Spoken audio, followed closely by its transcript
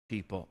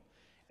people.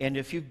 And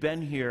if you've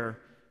been here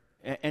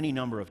any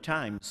number of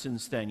times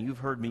since then, you've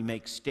heard me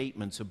make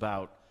statements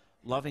about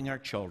loving our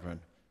children.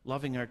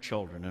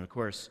 And of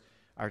course,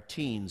 our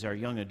teens, our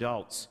young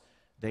adults,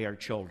 they are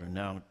children.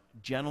 Now,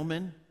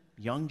 gentlemen,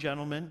 young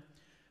gentlemen,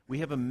 we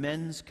have a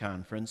men's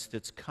conference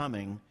that's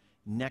coming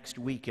next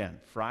weekend,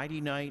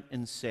 Friday night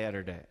and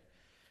Saturday.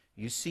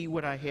 You see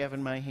what I have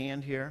in my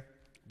hand here?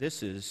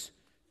 This is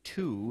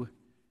two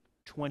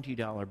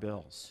 $20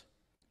 bills.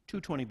 Two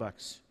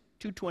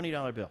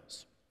 $20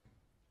 bills.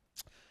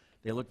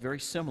 They look very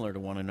similar to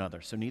one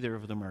another, so neither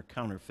of them are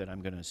counterfeit,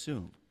 I'm going to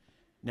assume.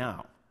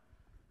 Now,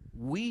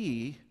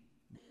 we,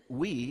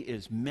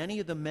 as many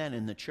of the men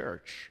in the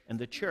church, and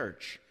the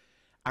church,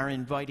 are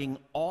inviting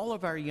all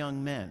of our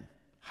young men,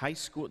 high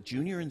school,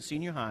 junior and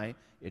senior high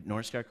at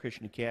North Star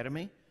Christian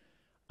Academy,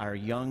 our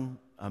young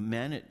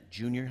men at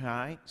junior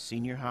high,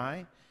 senior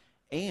high,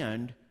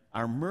 and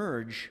our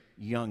merge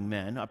young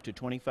men up to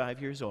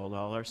 25 years old,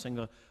 all are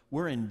single.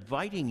 We're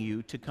inviting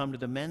you to come to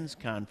the men's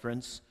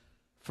conference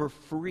for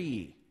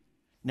free.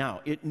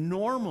 Now, it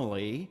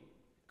normally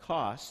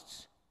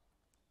costs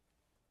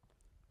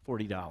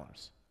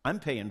 $40. I'm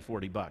paying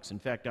 $40. In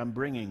fact, I'm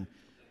bringing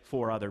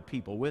 4 other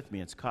people with me.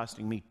 It's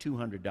costing me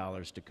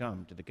 $200 to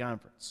come to the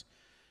conference.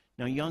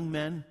 Now, young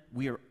men,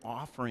 we are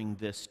offering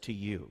this to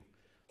you.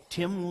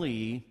 Tim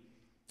Lee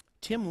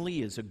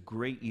is a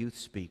great youth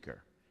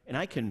speaker, and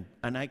I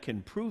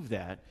can prove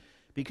that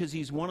because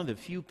he's one of the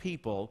few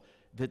people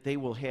that they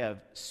will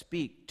have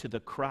speak to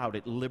the crowd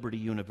at Liberty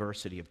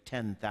University of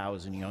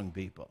 10,000 young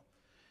people.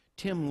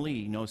 Tim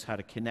Lee knows how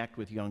to connect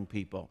with young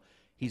people.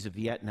 He's a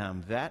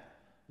Vietnam vet,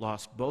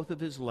 lost both of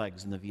his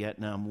legs in the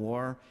Vietnam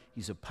War.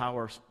 He's a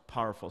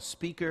powerful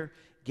speaker,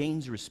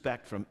 gains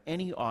respect from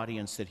any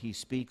audience that he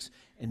speaks,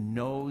 and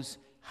knows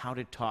how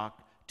to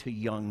talk to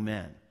young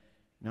men.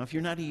 Now, if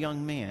you're not a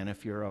young man,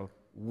 if you're a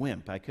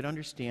wimp, I could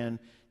understand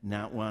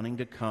not wanting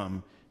to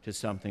come to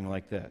something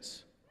like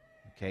this.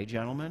 Okay,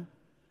 gentlemen?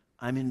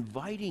 I'm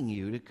inviting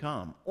you to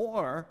come.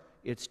 Or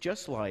it's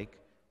just like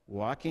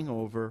walking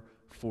over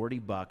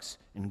 $40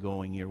 and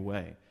going your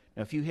way.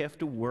 Now, if you have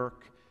to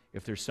work,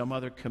 if there's some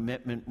other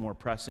commitment, more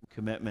pressing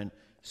commitment,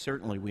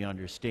 certainly we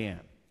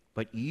understand.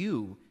 But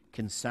you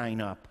can sign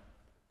up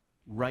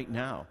right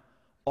now.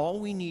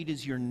 All we need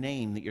is your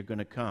name that you're going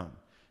to come.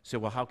 So,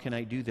 well, how can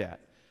I do that?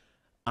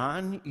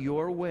 On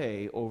your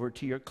way over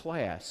to your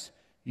class,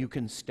 you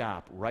can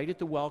stop right at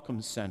the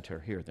Welcome Center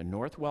here, the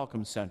North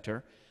Welcome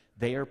Center.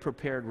 They are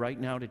prepared right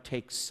now to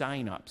take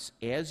sign-ups.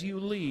 As you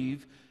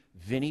leave,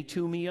 Vinny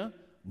Tumia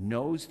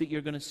knows that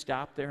you're going to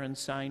stop there and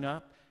sign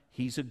up.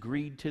 He's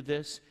agreed to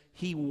this.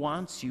 He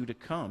wants you to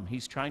come.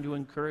 He's trying to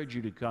encourage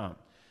you to come.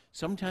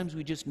 Sometimes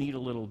we just need a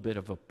little bit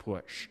of a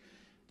push.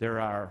 There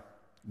are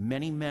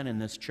many men in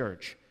this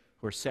church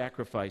who are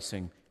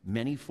sacrificing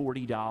many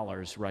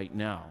 $40 right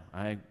now,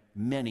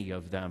 many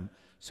of them,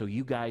 so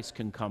you guys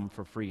can come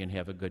for free and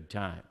have a good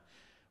time.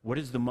 What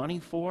is the money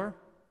for?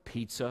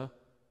 Pizza,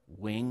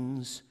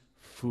 wings,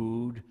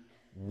 food.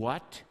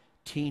 What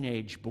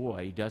teenage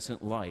boy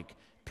doesn't like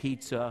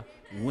pizza,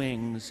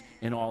 wings,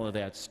 and all of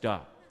that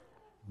stuff?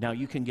 Now,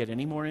 you can get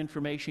any more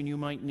information you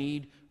might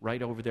need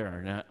right over there.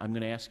 And I'm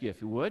going to ask you,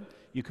 if you would,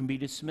 you can be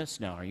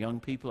dismissed now. Our young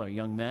people, our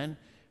young men,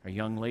 our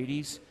young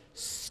ladies,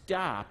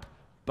 stop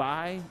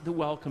by the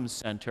Welcome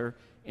Center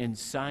and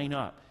sign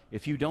up.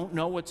 If you don't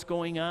know what's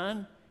going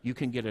on, you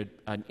can get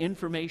an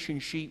information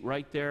sheet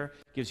right there.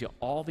 It gives you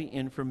all the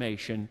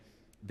information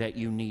that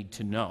you need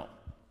to know.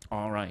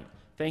 All right.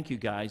 Thank you,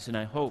 guys, and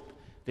I hope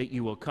that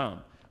you will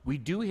come. We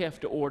do have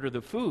to order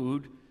the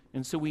food,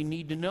 and so we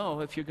need to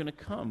know if you're going to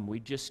come. We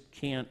just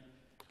can't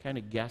kind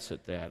of guess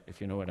at that, if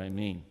you know what I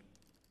mean.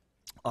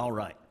 All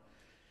right.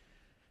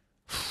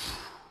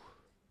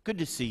 Good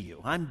to see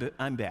you. I'm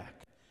back.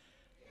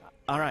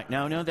 All right.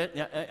 Now,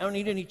 I don't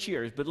need any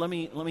cheers, but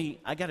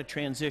I got to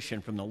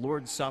transition from the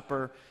Lord's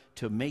Supper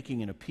to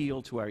making an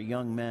appeal to our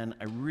young men.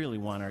 I really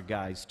want our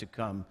guys to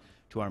come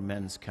to our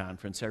men's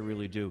conference. I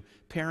really do.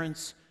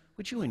 Parents,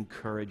 would you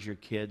encourage your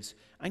kids?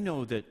 I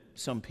know that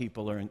some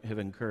people have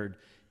incurred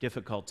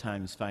difficult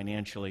times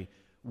financially.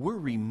 We're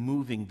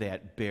removing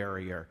that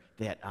barrier,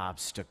 that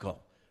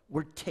obstacle.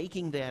 We're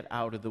taking that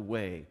out of the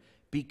way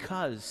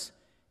because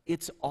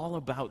it's all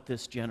about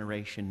this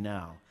generation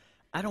now.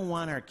 I don't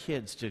want our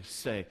kids to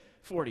say,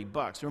 $40,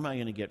 where am I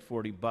going to get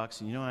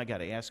 $40? And I got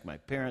to ask my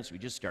parents. We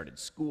just started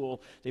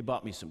school. They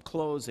bought me some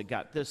clothes. They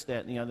got this,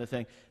 that, and the other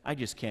thing. I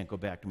just can't go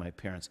back to my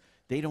parents.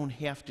 They don't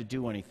have to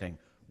do anything.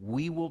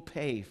 We will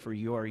pay for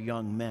your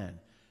young men.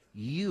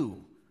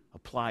 You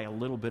apply a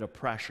little bit of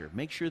pressure.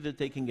 Make sure that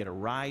they can get a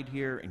ride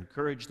here.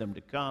 Encourage them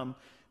to come.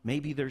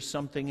 Maybe there's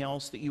something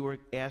else that you were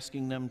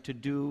asking them to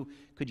do.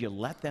 Could you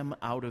let them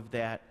out of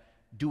that?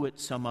 Do it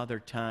some other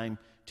time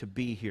to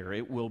be here.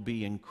 It will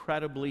be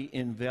incredibly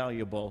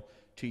invaluable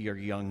to your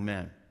young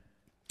men.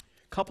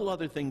 A couple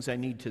other things I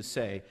need to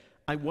say.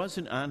 I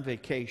wasn't on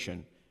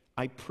vacation.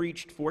 I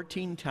preached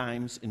 14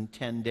 times in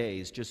 10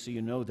 days, just so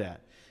you know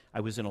that. I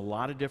was in a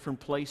lot of different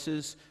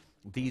places.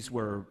 These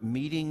were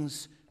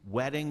meetings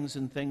weddings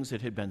and things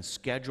that had been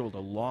scheduled a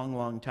long,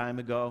 long time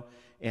ago,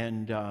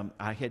 and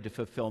I had to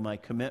fulfill my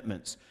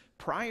commitments.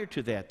 Prior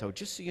to that, though,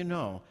 just so you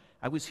know,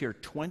 I was here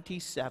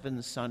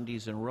 27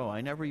 Sundays in a row. I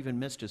never even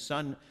missed a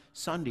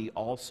Sunday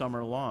all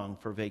summer long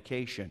for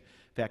vacation.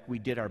 In fact, we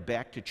did our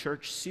Back to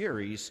Church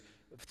series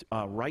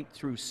right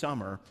through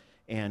summer,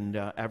 and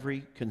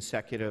every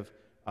consecutive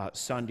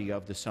Sunday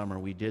of the summer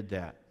we did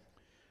that.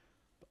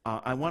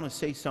 I want to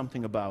say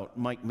something about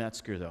Mike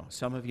Metzger, though.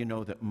 Some of you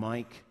know that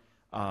Mike,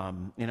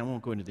 and I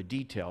won't go into the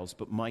details,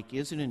 but Mike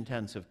is in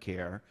intensive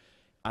care.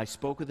 I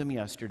spoke with him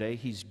yesterday.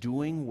 He's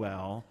doing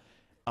well.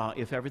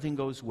 If everything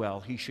goes well,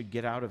 he should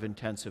get out of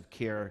intensive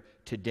care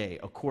today,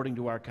 according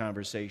to our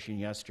conversation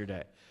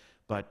yesterday.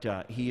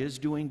 But he is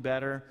doing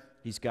better.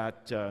 He's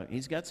got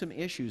some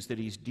issues that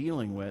he's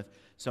dealing with.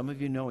 Some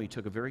of you know he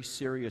took a very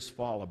serious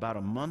fall about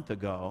a month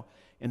ago,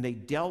 and they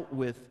dealt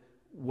with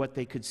what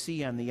they could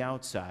see on the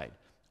outside.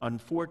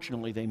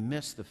 Unfortunately, they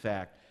missed the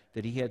fact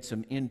that he had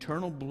some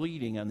internal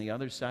bleeding on the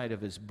other side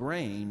of his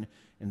brain,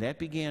 and that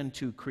began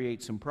to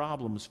create some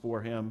problems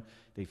for him.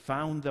 They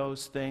found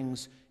those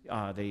things.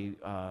 They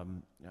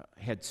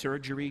had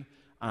surgery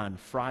on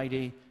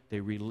Friday. The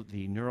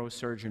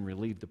neurosurgeon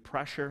relieved the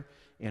pressure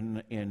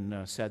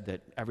and said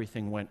that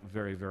everything went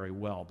very, very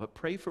well. But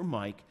pray for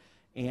Mike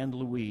and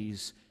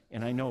Louise.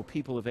 And I know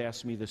people have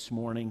asked me this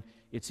morning,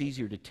 it's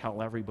easier to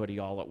tell everybody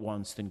all at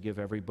once than give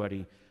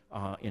everybody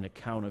an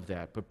account of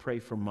that. But pray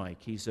for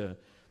Mike. He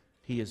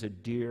is a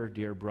dear,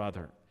 dear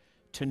brother.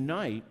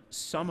 Tonight,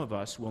 some of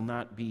us will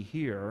not be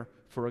here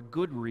for a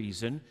good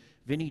reason.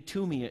 Vinny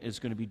Tumia is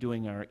going to be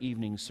doing our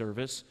evening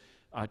service.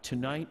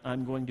 Tonight,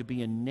 I'm going to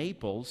be in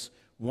Naples.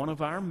 One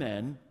of our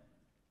men,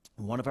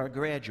 one of our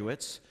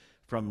graduates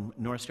from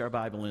North Star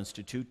Bible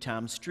Institute,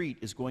 Tom Street,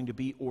 is going to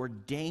be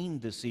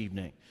ordained this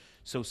evening.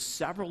 So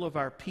several of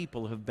our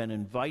people have been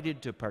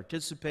invited to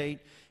participate,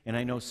 and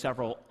I know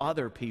several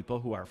other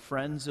people who are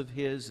friends of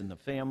his and the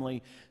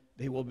family.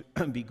 They will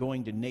be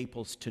going to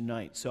Naples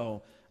tonight.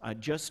 So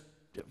just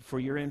for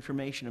your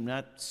information, I'm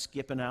not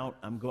skipping out.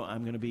 I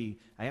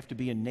have to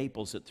be in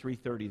Naples at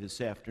 3:30 this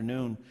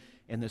afternoon,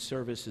 and the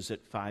service is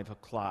at 5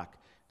 o'clock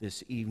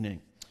this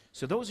evening.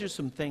 So those are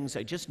some things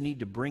I just need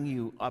to bring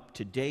you up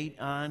to date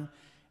on.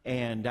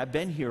 And I've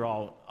been here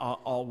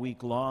all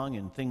week long,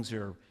 and things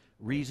are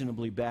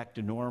reasonably back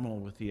to normal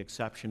with the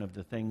exception of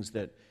the things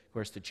that, of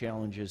course, the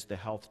challenges, the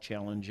health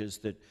challenges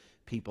that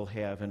people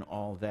have and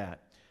all that.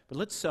 But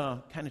let's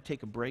kind of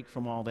take a break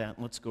from all that, and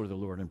let's go to the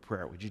Lord in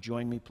prayer. Would you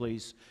join me,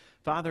 please?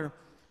 Father,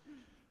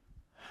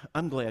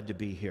 I'm glad to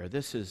be here.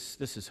 This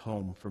is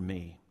home for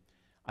me.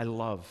 I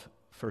love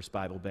First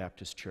Bible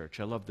Baptist Church.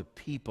 I love the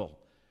people.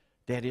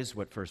 That is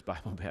what First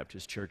Bible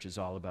Baptist Church is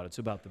all about. It's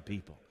about the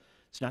people.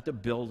 It's not the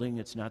building.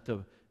 It's not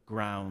the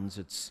grounds.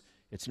 It's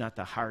not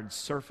the hard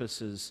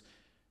surfaces.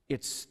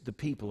 It's the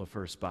people of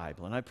First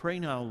Bible. And I pray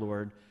now,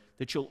 Lord,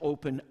 that you'll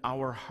open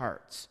our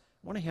hearts.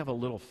 I want to have a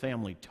little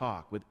family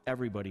talk with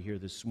everybody here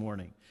this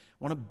morning.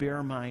 I want to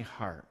bare my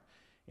heart.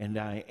 And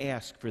I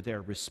ask for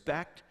their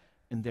respect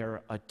and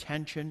their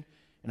attention.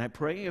 And I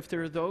pray if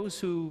there are those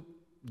who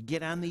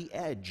get on the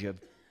edge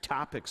of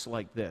topics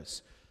like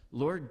this,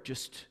 Lord,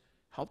 just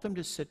help them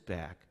to sit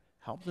back,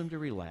 help them to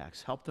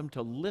relax, help them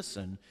to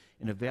listen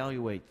and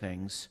evaluate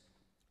things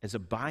as a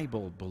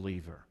Bible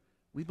believer.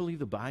 We believe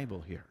the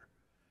Bible here.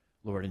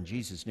 Lord, in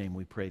Jesus' name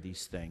we pray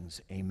these things.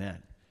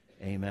 Amen.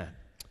 Amen.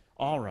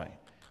 All right.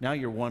 Now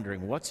you're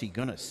wondering, what's he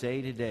going to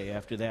say today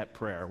after that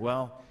prayer?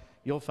 Well,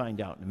 you'll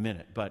find out in a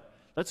minute. But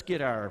let's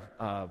get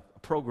our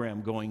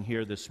program going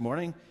here this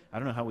morning. I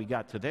don't know how we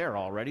got to there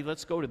already.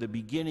 Let's go to the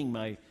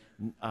beginning.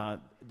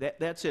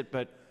 That's it.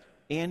 But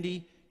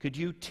Andy, could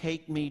you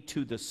take me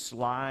to the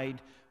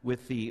slide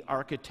with the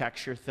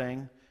architecture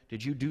thing?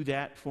 Did you do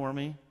that for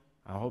me?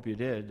 I hope you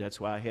did. That's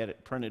why I had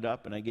it printed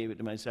up and I gave it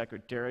to my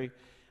secretary.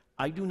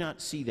 I do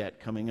not see that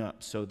coming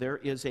up, so there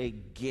is a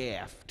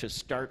gaffe to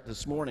start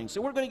this morning. So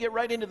we're going to get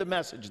right into the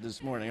message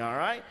this morning, all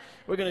right?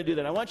 We're going to do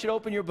that. I want you to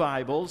open your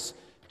Bibles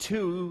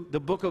to the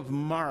book of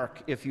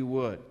Mark, if you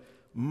would.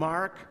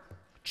 Mark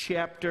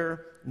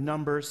chapter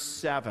number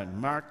 7.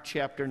 Mark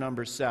chapter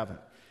number 7.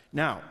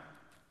 Now,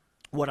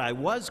 what I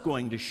was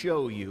going to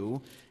show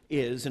you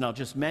is, and I'll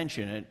just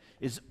mention it,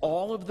 is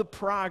all of the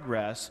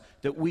progress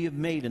that we have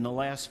made in the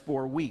last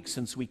 4 weeks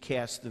since we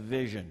cast the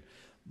vision.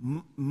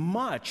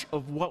 Much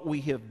of what we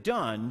have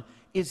done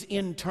is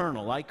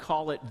internal. I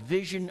call it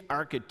vision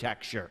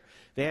architecture.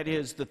 That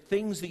is the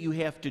things that you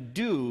have to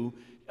do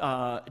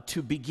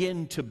to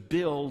begin to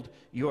build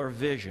your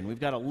vision.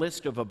 We've got a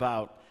list of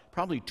about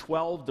probably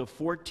 12 to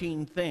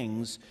 14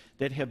 things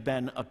that have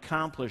been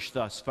accomplished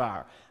thus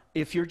far.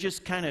 If you're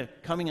just kind of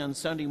coming on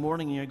Sunday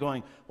morning and you're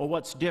going, well,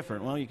 what's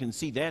different? Well, you can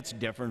see that's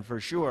different for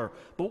sure.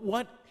 But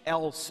what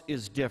else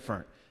is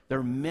different? There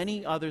are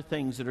many other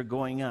things that are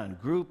going on.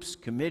 Groups,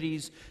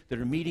 committees that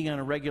are meeting on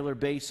a regular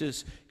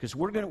basis, because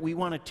we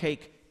want to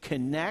take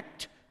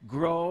connect,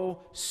 grow,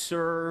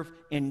 serve,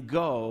 and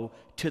go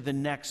to the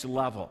next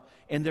level.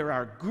 And there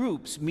are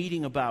groups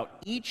meeting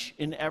about each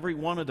and every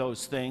one of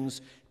those things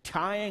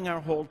tying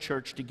our whole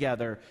church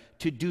together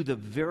to do the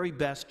very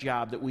best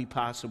job that we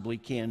possibly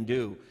can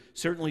do,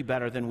 certainly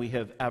better than we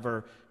have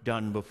ever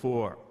done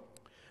before.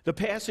 The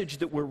passage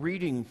that we're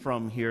reading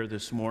from here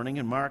this morning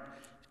in Mark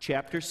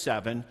chapter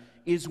 7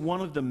 is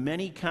one of the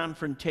many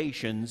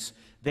confrontations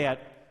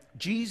that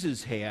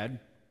Jesus had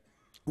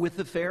with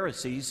the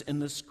Pharisees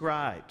and the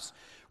scribes.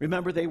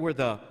 Remember, they were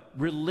the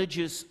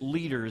religious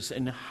leaders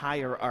in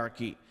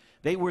hierarchy.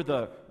 They were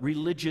the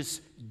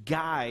religious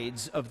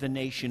guides of the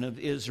nation of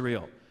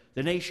Israel.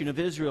 The nation of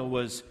Israel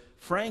was,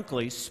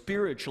 frankly,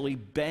 spiritually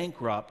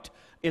bankrupt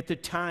at the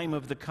time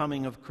of the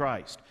coming of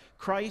Christ.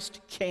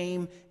 Christ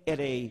came at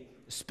a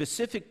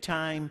specific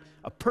time,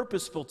 a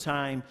purposeful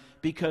time,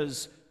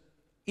 because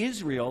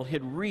Israel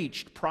had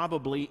reached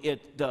probably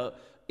at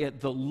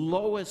the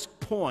lowest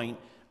point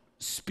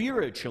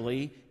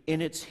spiritually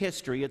in its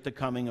history at the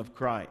coming of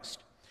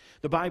Christ.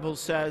 The Bible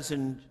says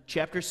in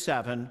chapter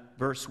 7,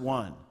 verse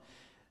 1,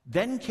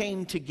 "Then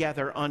came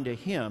together unto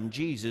him,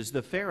 Jesus,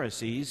 the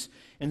Pharisees,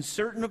 and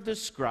certain of the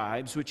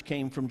scribes which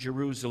came from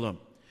Jerusalem.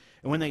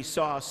 And when they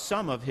saw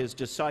some of his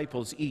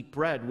disciples eat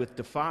bread with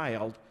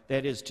defiled,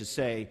 that is to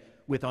say,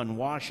 with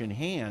unwashen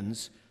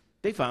hands,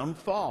 they found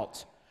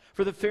fault.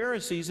 For the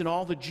Pharisees and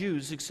all the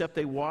Jews, except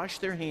they wash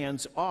their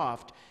hands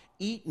oft,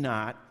 eat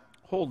not,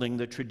 holding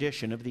the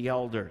tradition of the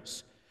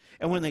elders.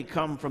 And when they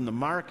come from the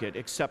market,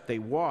 except they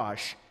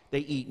wash,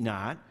 they eat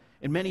not.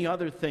 And many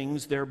other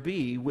things there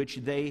be which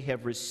they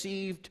have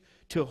received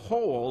to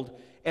hold,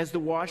 as the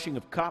washing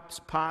of cups,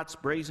 pots,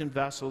 brazen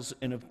vessels,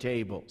 and of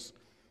tables.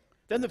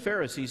 Then the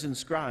Pharisees and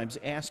scribes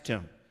asked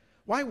him,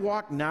 Why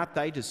walk not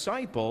thy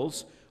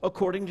disciples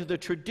according to the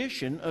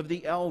tradition of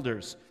the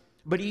elders,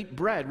 but eat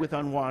bread with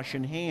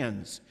unwashen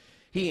hands?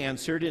 He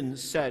answered and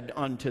said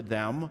unto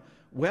them,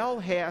 Well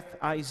hath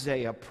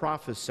Isaiah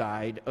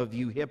prophesied of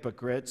you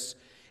hypocrites,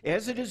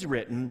 as it is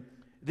written,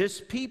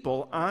 This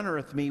people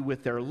honoreth me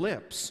with their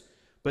lips,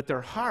 but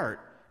their heart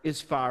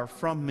is far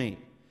from me.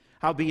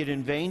 Howbeit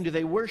in vain do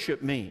they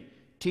worship me,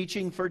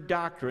 teaching for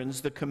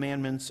doctrines the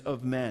commandments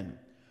of men.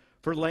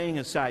 For laying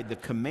aside the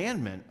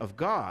commandment of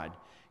God,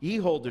 ye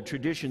hold the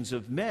traditions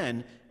of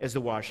men, as the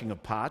washing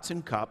of pots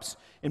and cups,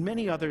 and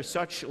many other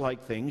such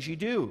like things ye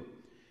do.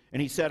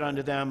 And he said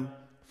unto them,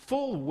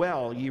 Full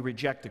well ye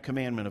reject the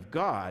commandment of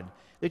God,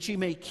 that ye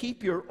may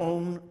keep your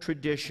own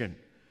tradition.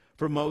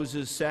 For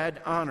Moses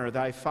said, Honor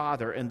thy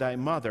father and thy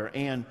mother,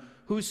 and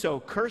whoso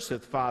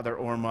curseth father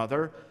or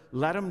mother,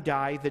 let him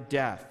die the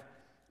death.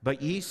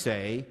 But ye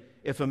say,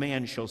 If a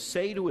man shall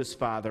say to his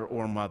father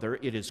or mother,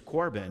 It is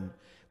Corban,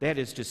 that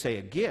is to say,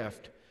 a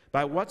gift,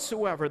 by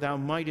whatsoever thou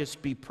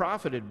mightest be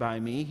profited by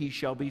me, he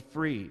shall be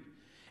freed.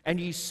 And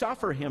ye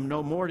suffer him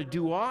no more to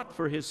do aught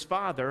for his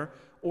father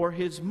or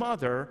his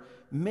mother,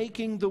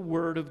 making the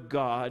word of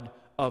God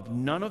of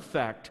none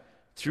effect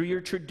through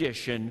your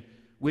tradition,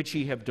 which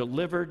ye have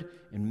delivered,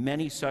 and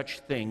many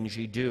such things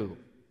ye do.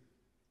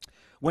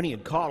 When he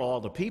had called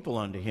all the people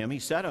unto him, he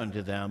said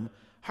unto them,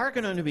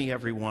 Hearken unto me,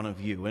 every one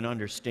of you, and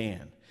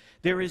understand.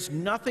 There is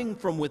nothing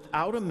from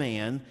without a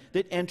man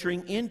that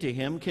entering into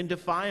him can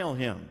defile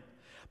him.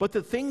 But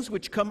the things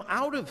which come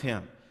out of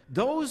him,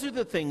 those are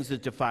the things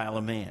that defile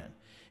a man.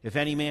 If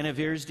any man have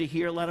ears to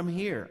hear, let him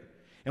hear.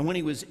 And when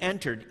he was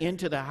entered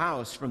into the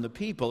house from the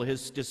people,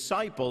 his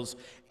disciples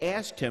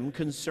asked him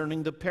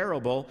concerning the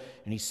parable,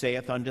 and he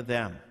saith unto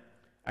them,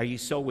 Are ye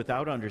so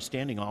without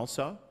understanding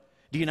also?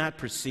 Do you not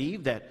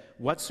perceive that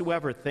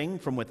whatsoever thing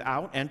from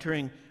without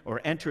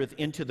entereth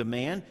into the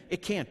man,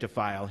 it can't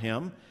defile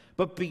him,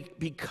 but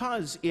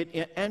because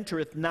it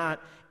entereth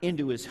not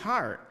into his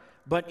heart,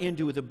 but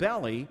into the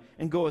belly,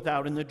 and goeth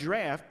out in the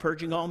draught,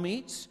 purging all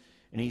meats?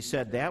 And he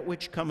said, That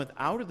which cometh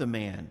out of the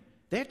man,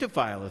 that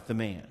defileth the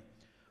man.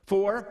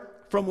 For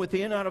from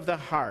within out of the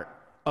heart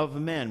of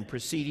men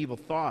proceed evil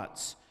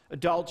thoughts,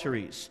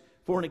 adulteries,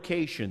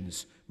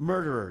 fornications,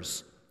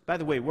 murderers. By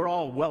the way, we're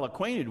all well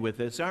acquainted with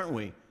this, aren't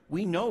we?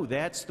 We know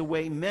that's the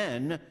way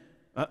men,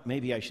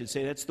 maybe I should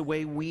say that's the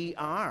way we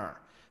are.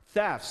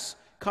 Thefts,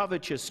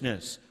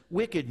 covetousness,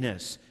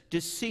 wickedness,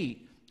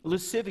 deceit,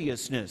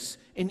 lasciviousness,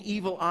 an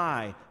evil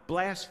eye,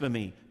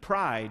 blasphemy,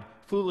 pride,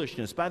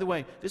 foolishness. By the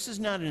way, this is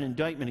not an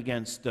indictment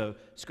against the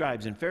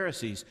scribes and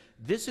Pharisees.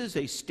 This is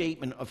a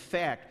statement of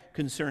fact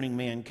concerning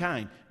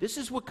mankind. This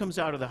is what comes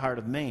out of the heart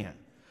of man.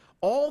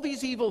 All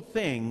these evil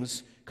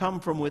things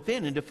come from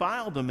within and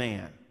defile the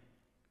man.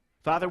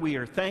 Father, we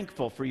are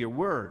thankful for your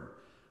word.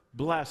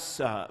 Bless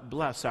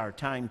our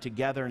time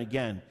together, and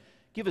again,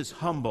 give us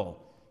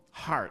humble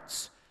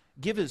hearts.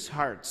 Give us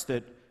hearts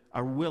that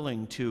are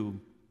willing to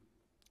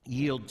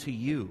yield to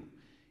you.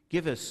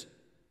 Give us,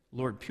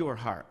 Lord, pure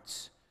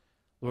hearts.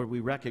 Lord, we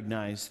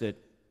recognize that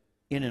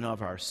in and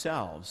of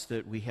ourselves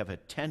that we have a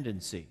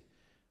tendency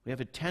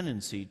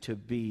to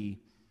be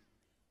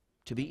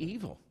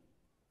evil,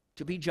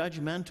 to be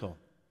judgmental,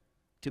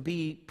 to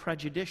be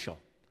prejudicial.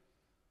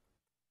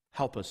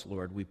 Help us,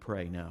 Lord, we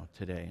pray now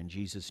today. In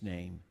Jesus'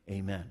 name,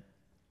 amen.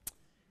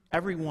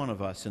 Every one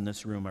of us in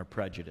this room are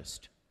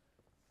prejudiced.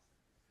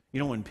 You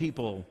know, when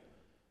people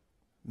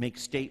make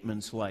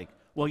statements like,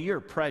 well, you're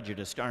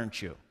prejudiced,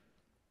 aren't you?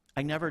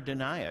 I never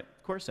deny it.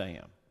 Of course I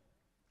am.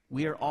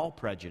 We are all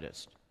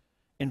prejudiced.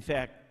 In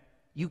fact,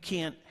 you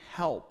can't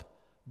help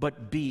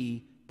but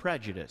be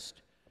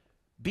prejudiced.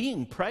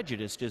 Being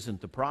prejudiced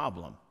isn't the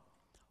problem.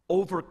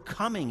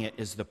 Overcoming it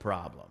is the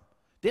problem.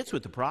 That's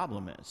what the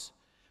problem is.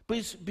 But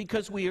it's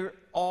because we are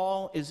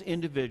all, as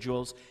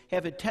individuals,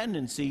 have a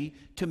tendency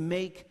to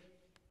make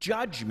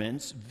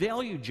judgments,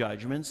 value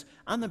judgments,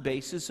 on the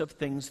basis of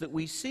things that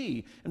we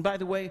see. And by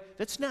the way,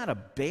 that's not a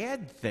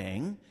bad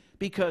thing,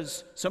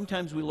 because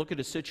sometimes we look at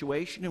a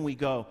situation and we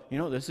go,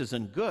 this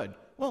isn't good.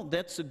 Well,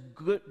 that's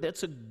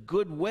a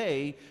good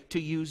way to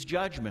use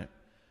judgment.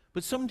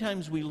 But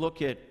sometimes we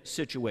look at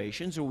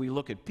situations or we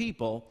look at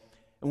people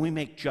and we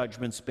make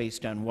judgments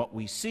based on what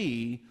we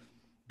see.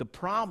 The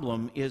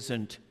problem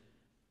isn't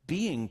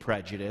being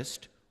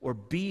prejudiced or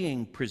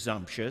being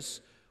presumptuous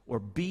or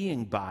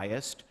being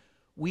biased.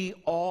 We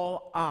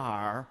all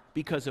are,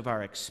 because of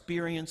our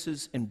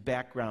experiences and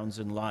backgrounds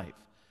in life.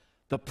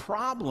 The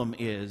problem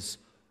is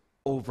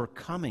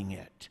overcoming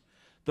it.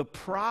 The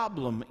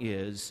problem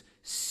is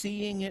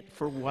seeing it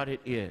for what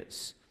it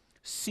is,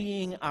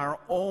 seeing our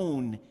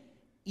own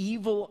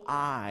evil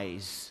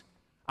eyes,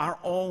 our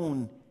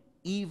own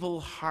evil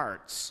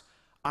hearts,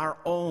 our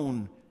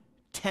own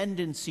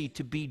tendency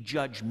to be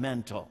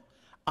judgmental,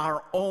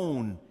 our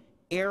own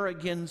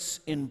arrogance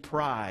and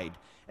pride,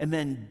 and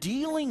then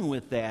dealing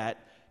with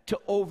that to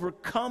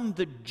overcome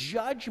the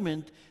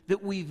judgment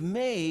that we've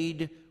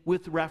made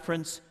with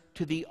reference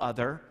to the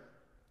other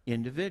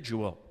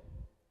individual.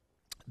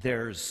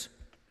 There's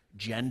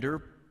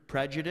gender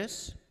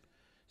prejudice.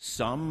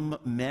 Some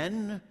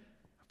men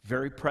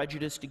very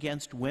prejudiced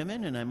against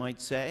women, and I might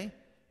say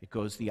it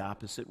goes the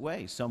opposite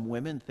way. Some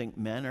women think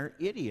men are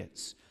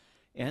idiots,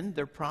 and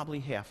they're probably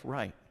half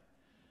right.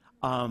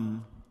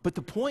 But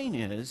the point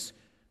is,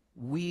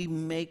 we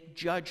make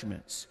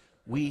judgments.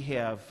 We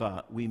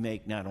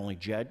make not only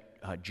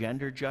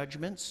gender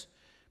judgments,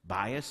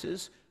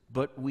 biases,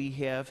 but we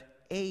have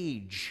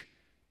age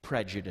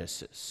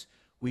prejudices.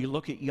 We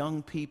look at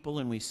young people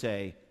and we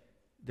say,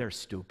 they're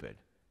stupid.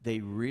 They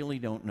really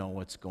don't know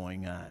what's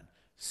going on.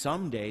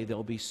 Someday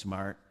they'll be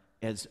smart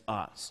as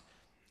us.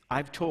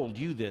 I've told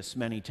you this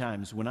many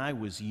times. When I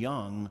was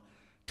young,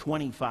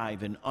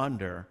 25 and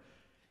under,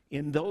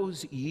 in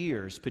those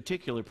years,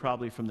 particularly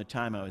probably from the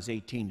time I was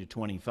 18 to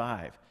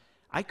 25,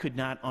 I could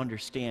not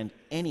understand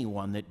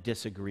anyone that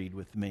disagreed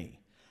with me.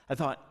 I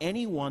thought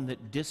anyone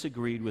that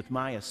disagreed with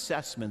my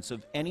assessments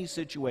of any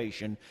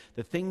situation,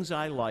 the things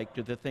I liked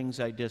or the things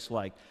I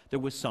disliked, there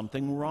was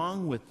something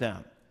wrong with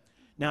them.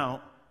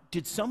 Now,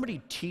 did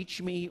somebody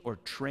teach me or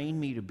train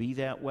me to be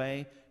that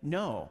way?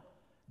 No.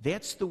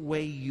 That's the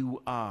way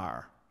you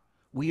are.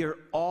 We are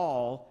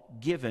all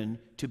given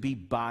to be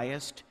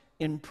biased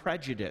and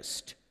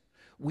prejudiced.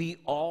 We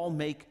all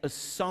make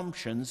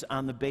assumptions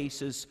on the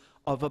basis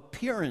of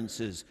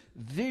appearances,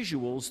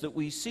 visuals that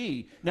we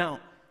see.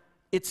 Now,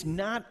 it's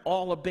not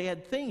all a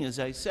bad thing, as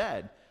I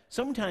said.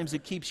 Sometimes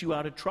it keeps you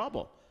out of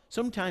trouble.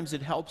 Sometimes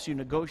it helps you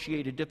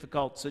negotiate a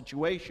difficult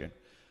situation.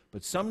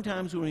 But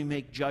sometimes when we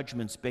make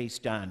judgments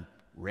based on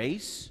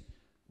race,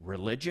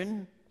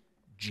 religion,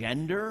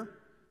 gender,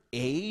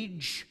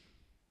 age,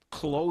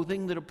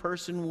 clothing that a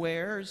person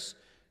wears,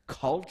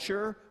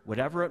 culture,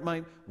 whatever it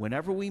might,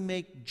 whenever we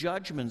make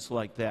judgments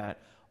like that,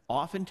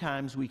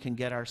 oftentimes we can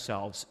get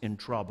ourselves in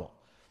trouble.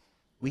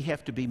 We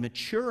have to be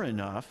mature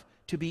enough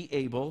to be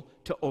able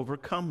to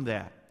overcome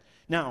that.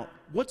 Now,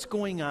 what's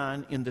going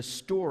on in the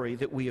story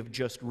that we have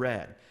just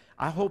read?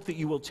 I hope that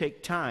you will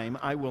take time,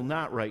 I will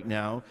not right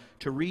now,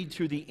 to read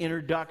through the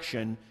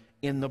introduction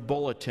in the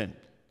bulletin.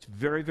 It's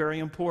very, very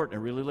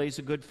important. It really lays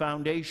a good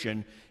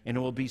foundation, and it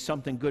will be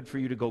something good for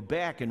you to go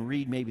back and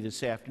read maybe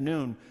this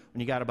afternoon when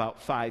you got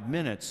about 5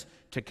 minutes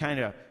to kind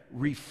of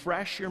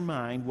refresh your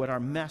mind what our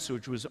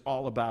message was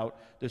all about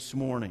this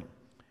morning.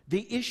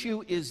 The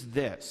issue is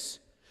this.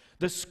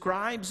 The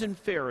scribes and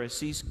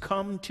Pharisees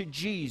come to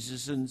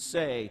Jesus and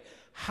say,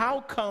 how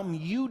come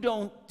you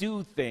don't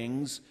do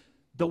things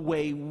the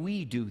way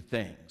we do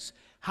things?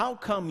 How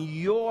come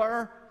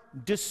your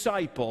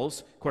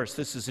disciples, of course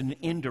this is an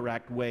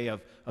indirect way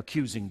of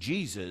accusing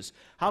Jesus,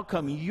 how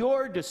come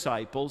your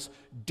disciples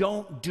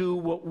don't do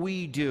what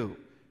we do?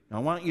 Now, I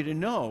want you to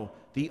know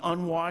the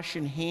unwashed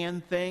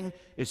hand thing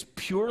is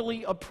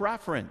purely a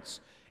preference.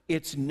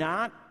 It's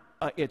not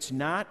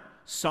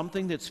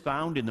something that's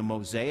found in the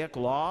Mosaic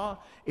Law.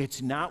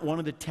 It's not one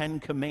of the 10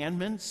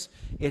 Commandments.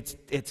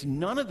 It's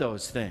none of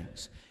those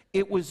things.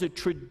 It was a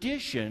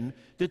tradition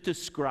that the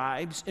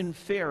scribes and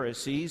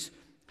Pharisees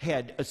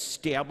had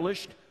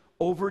established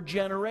over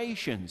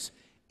generations.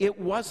 It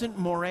wasn't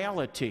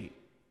morality.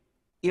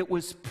 It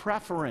was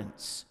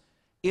preference.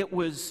 It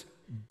was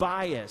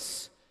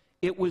bias.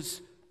 It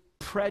was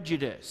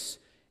prejudice.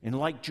 And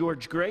like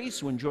George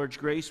Grace, when George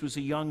Grace was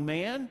a young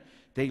man,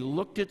 they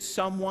looked at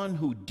someone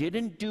who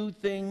didn't do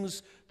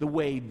things the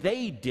way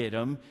they did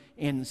them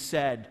and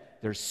said,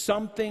 there's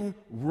something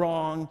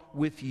wrong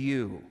with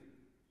you,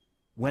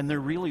 when there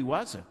really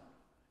wasn't.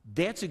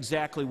 That's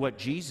exactly what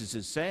Jesus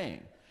is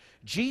saying.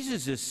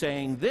 Jesus is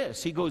saying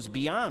this. He goes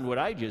beyond what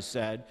I just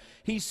said.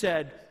 He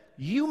said,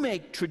 you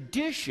make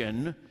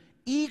tradition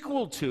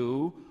equal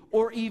to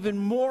or even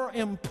more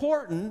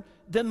important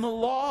than the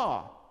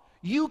law.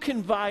 You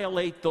can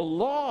violate the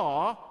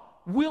law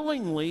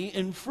willingly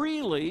and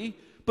freely,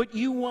 but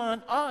you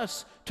want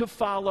us to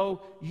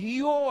follow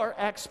your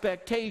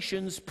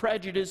expectations,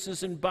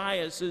 prejudices, and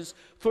biases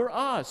for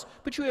us.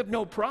 But you have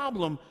no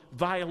problem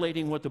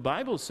violating what the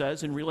Bible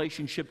says in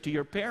relationship to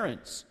your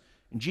parents.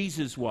 And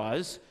Jesus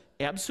was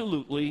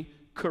absolutely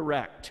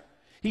correct.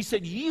 He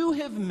said, you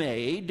have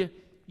made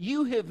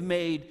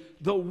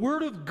the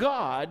Word of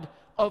God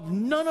of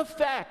none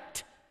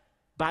effect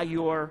by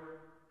your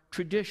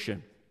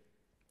tradition.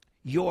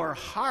 Your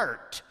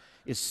heart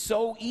is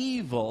so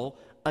evil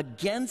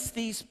against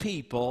these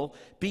people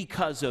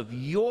because of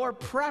your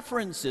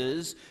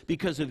preferences,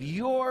 because of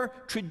your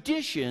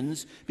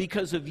traditions,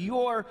 because of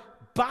your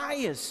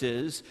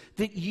biases,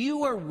 that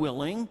you are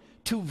willing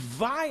to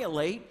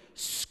violate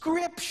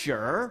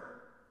Scripture,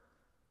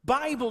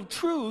 Bible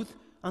truth,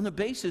 on the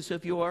basis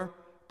of your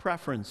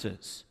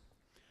preferences.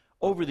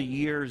 Over the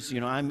years,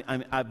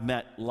 I've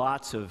met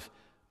lots of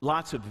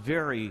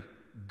very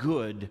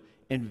good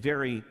and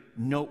very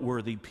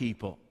noteworthy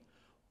people.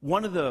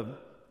 One of the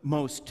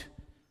most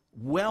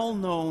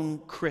well-known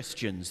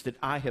Christians that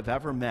I have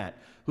ever met,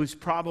 who's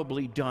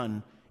probably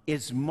done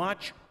as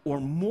much or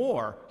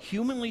more,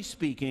 humanly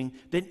speaking,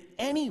 than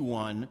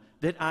anyone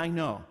that I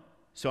know.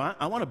 So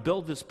I want to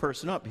build this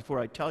person up before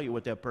I tell you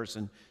what that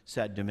person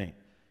said to me.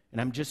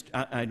 And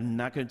I'm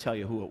not going to tell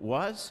you who it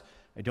was.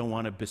 I don't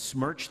want to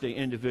besmirch the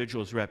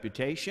individual's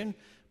reputation,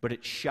 but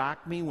it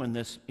shocked me when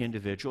this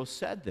individual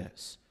said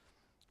this.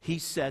 He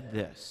said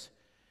this.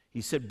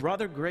 He said,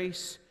 Brother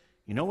Grace,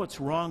 you know what's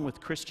wrong with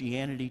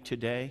Christianity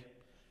today?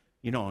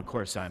 Of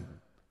course, I'm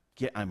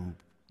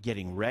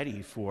getting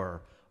ready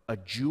for a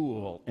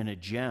jewel and a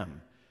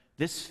gem.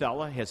 This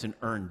fella has an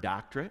earned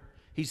doctorate.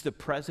 He's the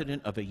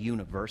president of a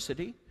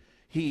university.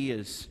 He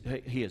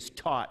has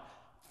taught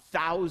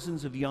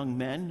thousands of young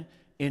men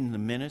in the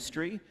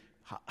ministry,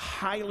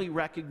 highly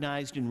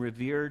recognized and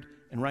revered,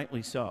 and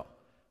rightly so.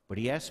 But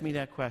he asked me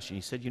that question.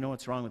 He said, you know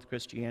what's wrong with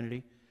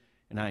Christianity?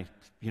 And I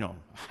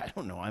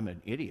don't know, I'm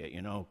an idiot,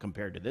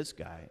 compared to this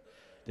guy.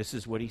 This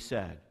is what he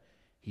said.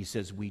 He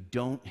says, we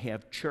don't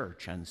have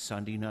church on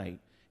Sunday night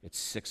at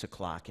 6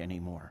 o'clock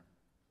anymore.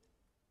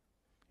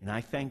 And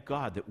I thank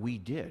God that we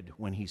did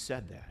when he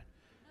said that.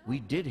 We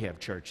did have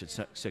church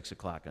at 6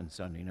 o'clock on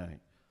Sunday night.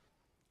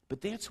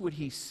 But that's what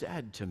he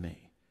said to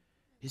me.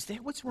 Is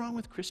that what's wrong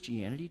with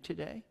Christianity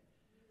today?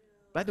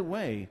 By the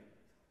way,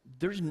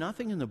 there's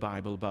nothing in the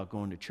Bible about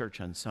going to church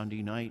on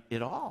Sunday night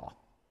at all,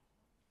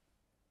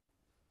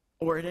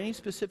 or at any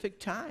specific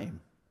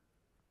time.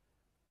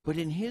 But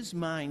in his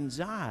mind's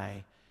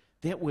eye,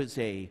 that was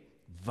a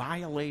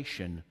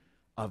violation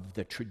of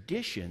the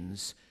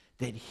traditions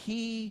that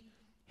he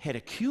had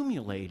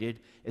accumulated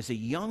as a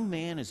young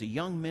man, as a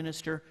young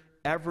minister.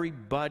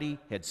 Everybody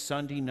had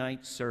Sunday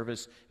night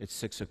service at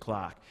 6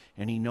 o'clock.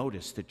 And he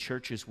noticed that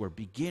churches were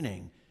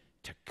beginning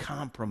to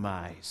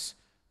compromise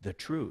the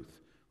truth.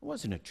 It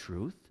wasn't a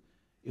truth.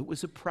 It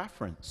was a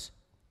preference.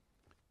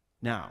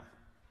 Now,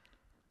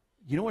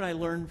 you know what I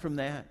learned from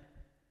that?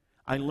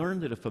 I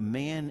learned that if a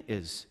man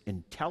is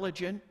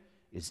intelligent,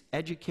 is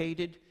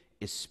educated,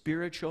 is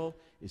spiritual,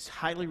 is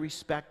highly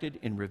respected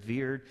and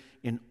revered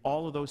in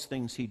all of those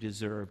things he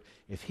deserved,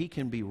 if he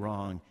can be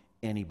wrong,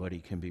 anybody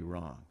can be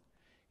wrong.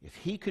 If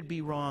he could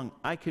be wrong,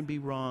 I can be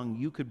wrong,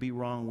 you could be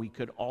wrong, we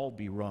could all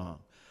be wrong.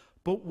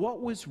 But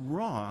what was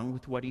wrong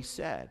with what he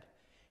said?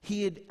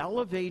 He had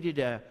elevated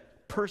a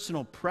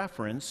personal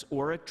preference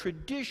or a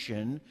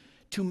tradition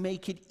to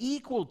make it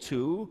equal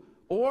to,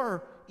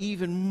 or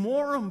even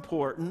more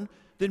important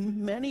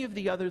than many of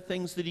the other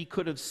things that he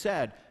could have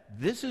said.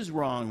 This is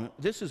wrong.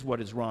 This is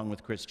what is wrong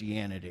with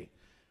Christianity.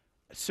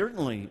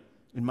 Certainly,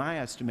 in my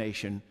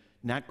estimation,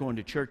 not going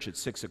to church at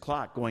 6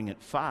 o'clock, going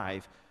at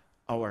 5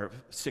 or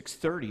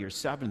 6:30 or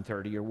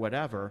 7:30 or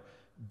whatever,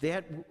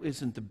 that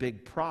isn't the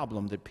big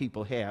problem that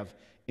people have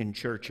in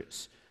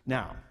churches.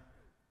 Now,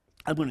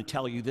 I'm going to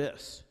tell you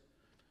this.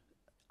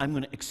 I'm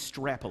going to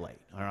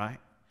extrapolate, all right?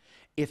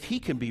 If he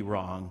can be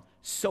wrong,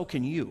 so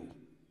can you.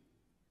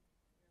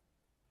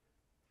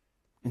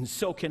 And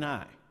so can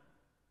I.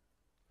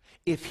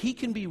 If he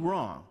can be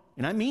wrong,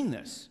 and I mean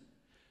this,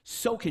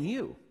 so can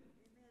you.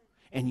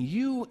 And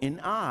you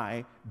and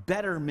I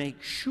better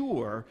make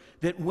sure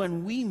that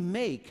when we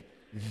make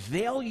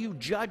value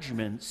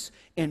judgments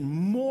and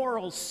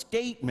moral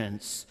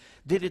statements,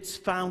 that it's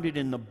founded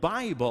in the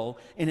Bible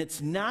and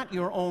it's not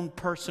your own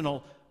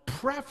personal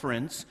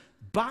preference,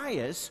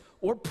 bias,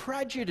 or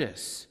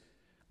prejudice.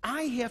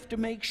 I have to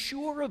make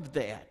sure of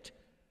that.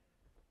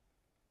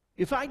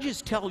 If I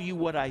just tell you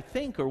what I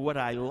think or what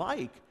I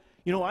like,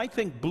 I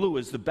think blue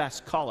is the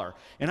best color.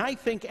 And I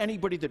think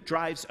anybody that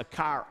drives a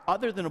car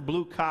other than a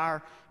blue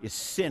car is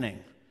sinning.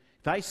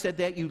 If I said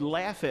that, you'd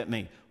laugh at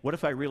me. What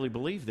if I really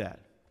believe that?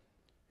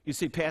 You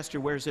say, Pastor,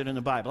 where's it in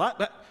the Bible?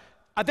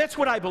 That's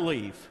what I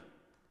believe.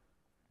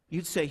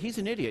 You'd say, he's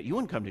an idiot. You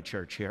wouldn't come to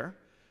church here.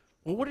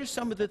 Well, what are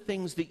some of the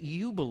things that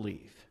you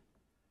believe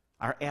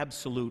are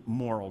absolute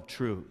moral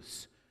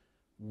truths?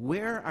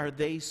 Where are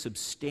they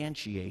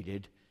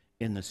substantiated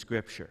in the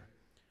Scripture?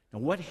 Now,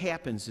 what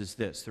happens is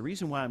this. The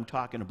reason why I'm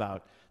talking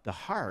about the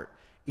heart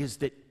is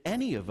that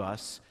any of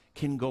us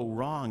can go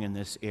wrong in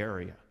this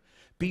area.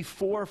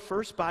 Before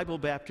First Bible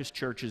Baptist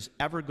Church is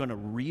ever going to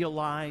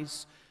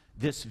realize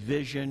this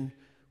vision,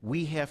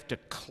 we have to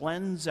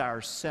cleanse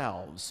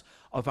ourselves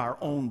of our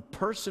own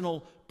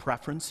personal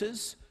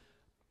preferences,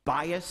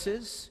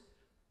 biases,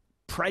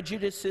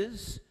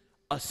 prejudices,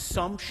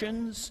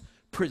 assumptions,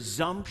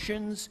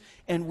 presumptions,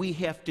 and we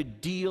have to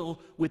deal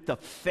with the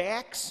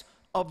facts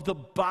of the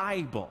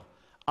Bible.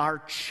 Our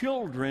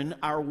children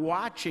are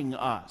watching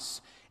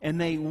us, and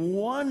they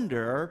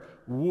wonder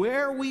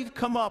where we've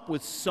come up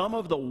with some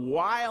of the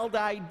wild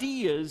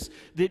ideas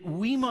that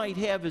we might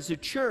have as a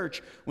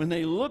church when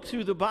they look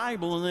through the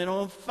Bible and they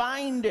don't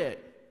find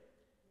it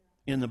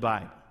in the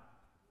Bible.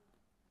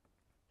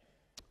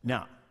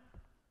 Now,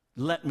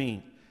 let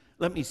me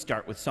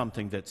start with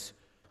something that's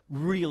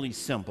really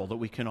simple that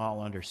we can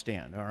all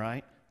understand, all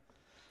right?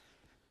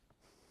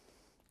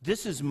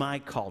 This is my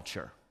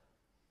culture.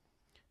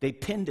 They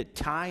pinned a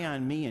tie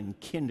on me in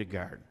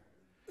kindergarten.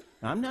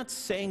 Now, I'm not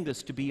saying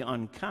this to be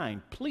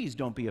unkind. Please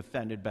don't be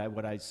offended by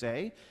what I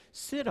say.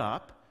 Sit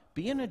up,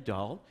 be an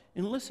adult,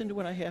 and listen to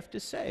what I have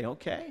to say,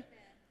 okay?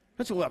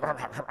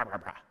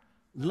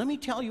 Let me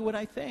tell you what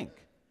I think.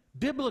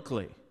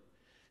 Biblically,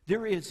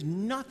 there is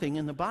nothing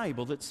in the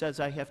Bible that says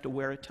I have to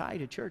wear a tie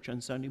to church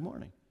on Sunday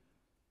morning.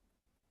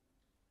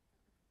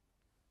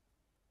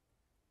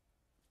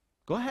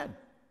 Go ahead.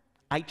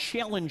 I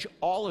challenge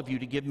all of you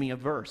to give me a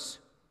verse.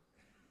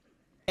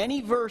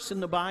 Any verse in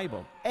the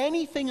Bible,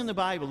 anything in the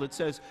Bible that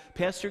says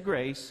Pastor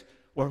Grace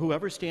or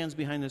whoever stands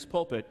behind this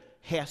pulpit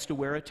has to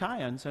wear a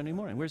tie on Sunday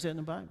morning. Where's that in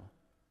the Bible?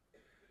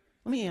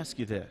 Let me ask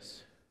you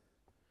this.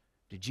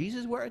 Did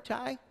Jesus wear a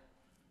tie?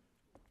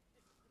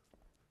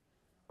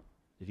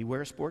 Did he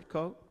wear a sport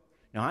coat?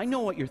 Now, I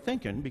know what you're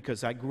thinking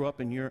because I grew up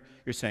and you're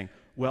saying,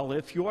 well,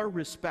 if you're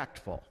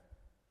respectful.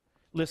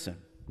 Listen,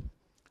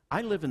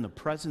 I live in the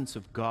presence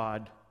of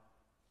God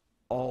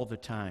all the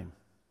time.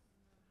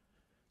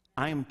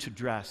 I am to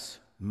dress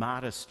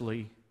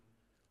modestly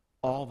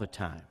all the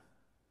time.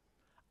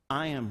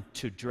 I am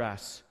to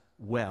dress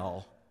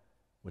well,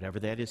 whatever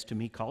that is to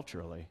me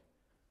culturally,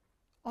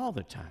 all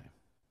the time.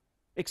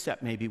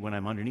 Except maybe when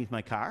I'm underneath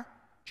my car,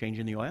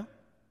 changing the oil,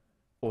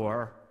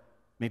 or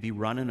maybe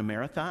running a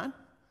marathon.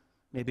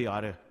 Maybe I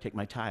ought to take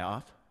my tie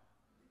off.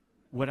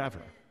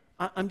 Whatever.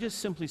 I'm just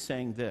simply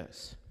saying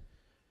this.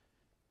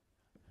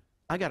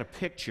 I got a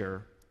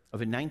picture of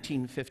a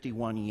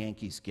 1951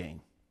 Yankees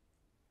game.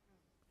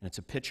 And it's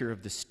a picture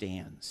of the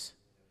stands.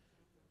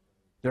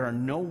 There are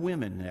no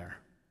women there.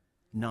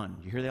 None.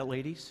 You hear that,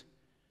 ladies?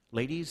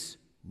 Ladies,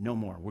 no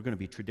more. We're going to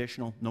be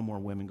traditional. No more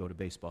women go to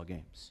baseball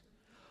games.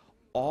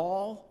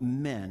 All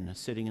men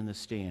sitting in the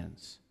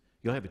stands.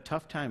 You'll have a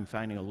tough time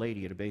finding a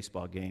lady at a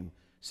baseball game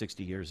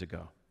 60 years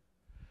ago.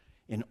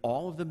 And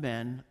all of the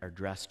men are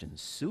dressed in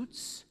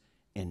suits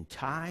and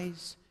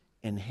ties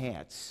and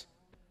hats.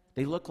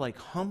 They look like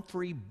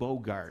Humphrey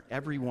Bogart,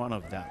 every one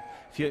of them.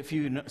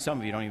 Some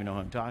of you don't even know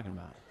what I'm talking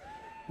about.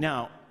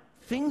 Now,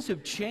 things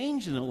have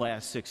changed in the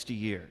last 60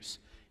 years.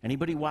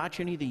 Anybody watch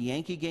any of the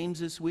Yankee games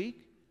this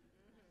week?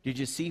 Did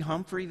you see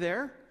Humphrey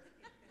there?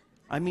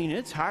 I mean,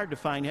 it's hard to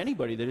find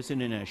anybody that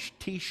isn't in a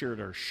t-shirt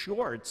or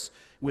shorts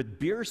with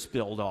beer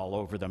spilled all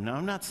over them. Now,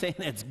 I'm not saying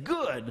that's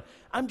good.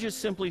 I'm just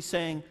simply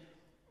saying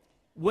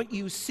what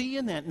you see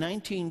in that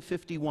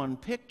 1951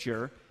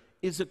 picture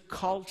is a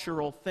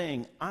cultural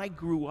thing. I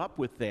grew up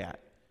with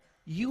that.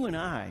 You and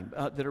I,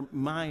 that are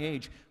my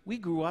age, we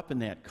grew up in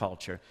that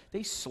culture.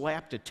 They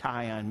slapped a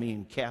tie on me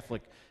in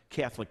Catholic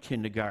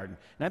kindergarten,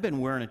 and I've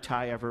been wearing a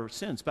tie ever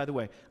since. By the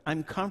way,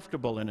 I'm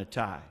comfortable in a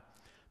tie.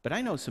 But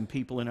I know some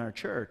people in our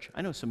church,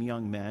 I know some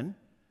young men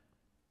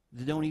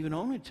that don't even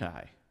own a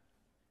tie.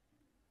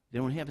 They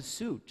don't have a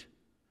suit.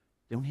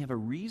 They don't have a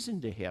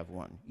reason to have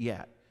one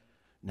yet.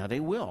 Now they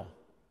will.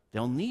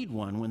 They'll need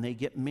one when they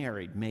get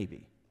married,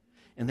 maybe.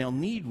 And they'll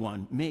need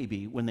one,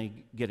 maybe, when they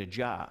get a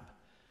job.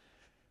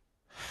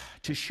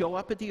 To show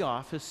up at the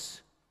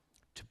office,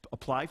 to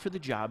apply for the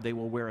job, they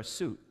will wear a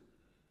suit.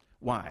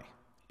 Why?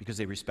 Because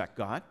they respect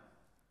God?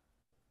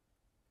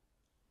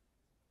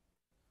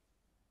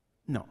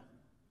 No.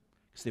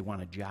 Because they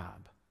want a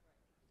job.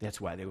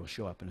 That's why they will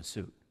show up in a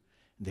suit.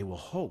 And they will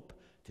hope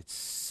that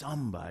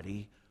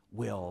somebody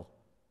will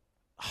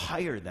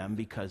hire them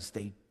because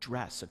they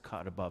dress a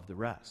cut above the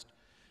rest.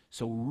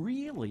 So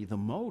really the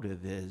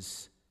motive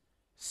is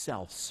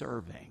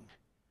self-serving.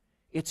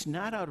 It's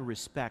not out of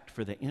respect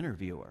for the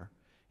interviewer.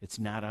 It's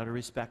not out of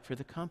respect for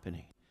the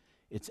company.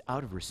 It's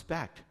out of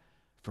respect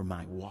for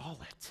my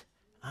wallet.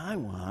 I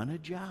want a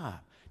job.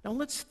 Now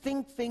let's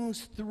think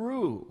things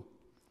through.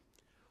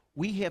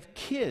 We have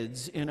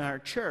kids in our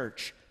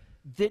church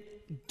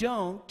that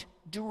don't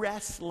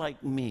dress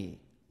like me.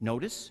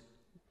 Notice,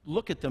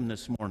 look at them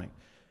this morning.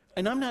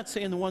 And I'm not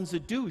saying the ones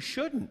that do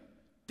shouldn't.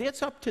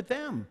 That's up to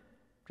them,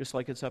 just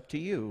like it's up to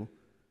you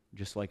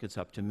just like it's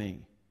up to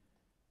me.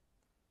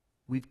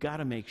 We've got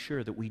to make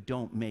sure that we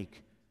don't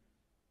make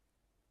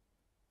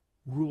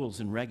rules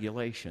and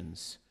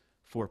regulations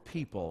for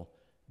people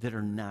that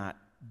are not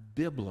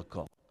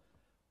biblical.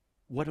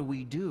 What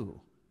do?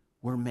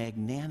 We're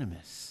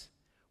magnanimous.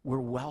 We're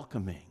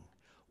welcoming.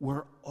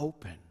 We're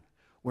open.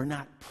 We're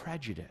not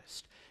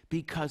prejudiced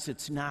because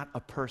it's not a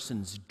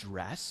person's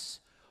dress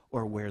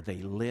or where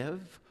they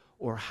live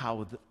or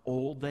how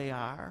old they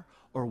are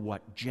or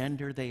what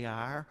gender they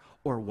are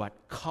or what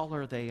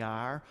color they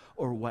are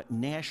or what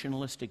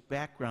nationalistic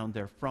background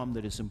they're from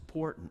that is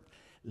important.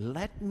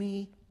 Let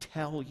me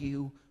tell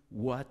you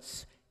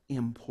what's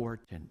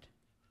important.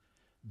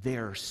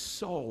 Their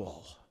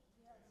soul.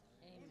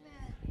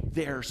 Amen.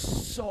 Their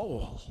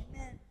soul.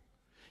 Amen.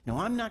 Now,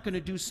 I'm not going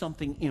to do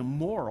something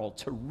immoral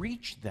to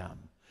reach them,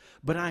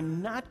 but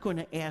I'm not going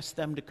to ask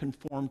them to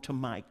conform to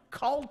my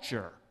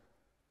culture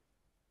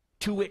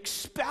to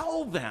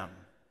expel them.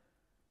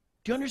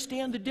 Do you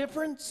understand the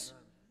difference?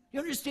 You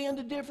understand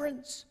the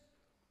difference?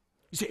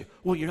 You say,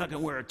 well, you're not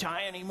going to wear a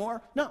tie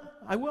anymore? No,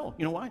 I will.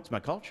 You know why? It's my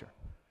culture.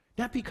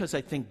 Not because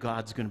I think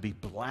God's going to be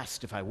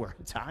blessed if I wear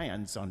a tie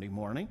on Sunday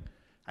morning.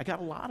 I got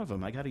a lot of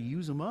them. I got to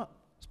use them up.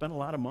 Spend a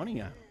lot of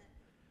money on them.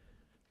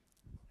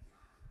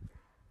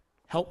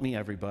 Help me,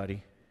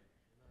 everybody.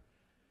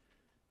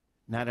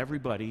 Not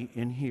everybody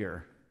in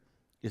here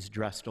is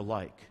dressed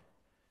alike,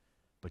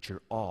 but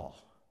you're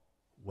all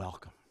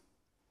welcome.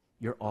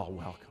 You're all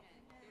welcome.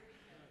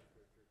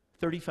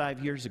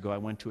 35 years ago, I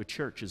went to a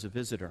church as a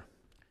visitor.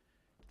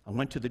 I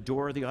went to the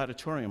door of the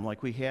auditorium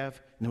like we have,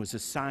 and there was a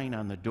sign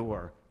on the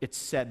door. It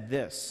said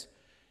this: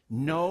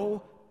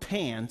 no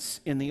pants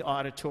in the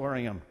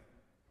auditorium.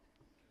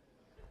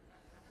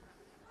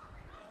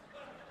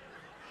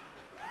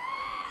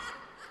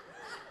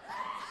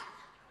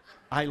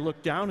 I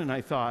looked down and I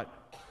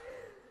thought,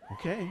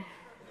 okay.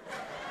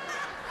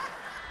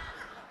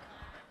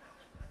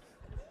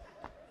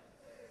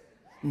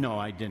 No,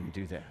 I didn't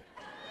do that.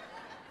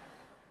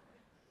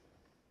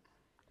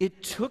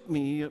 It took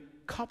me a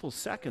couple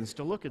seconds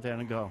to look at that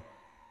and go,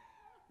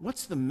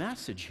 what's the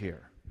message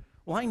here?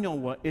 Well, I know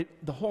what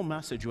the whole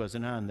message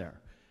wasn't on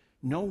there.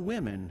 No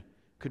women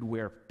could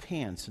wear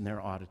pants in their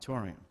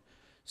auditorium.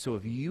 So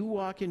if you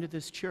walk into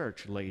this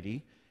church,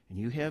 lady, and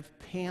you have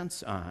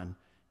pants on,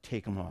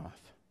 take them off.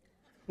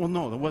 Well,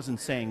 no, it wasn't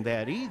saying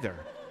that either.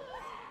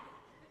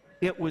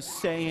 It was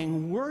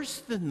saying worse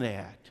than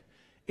that.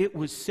 It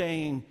was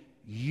saying,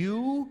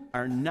 you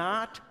are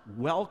not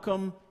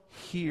welcome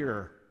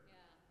here.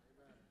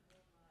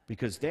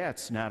 Because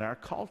that's not our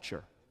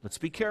culture. Let's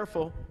be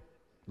careful.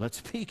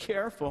 Let's be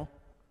careful.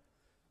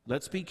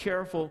 Let's be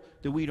careful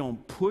that we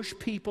don't push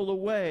people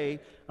away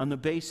on the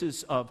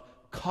basis of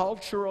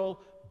cultural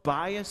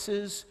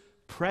biases,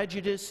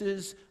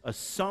 prejudices,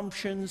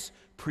 assumptions,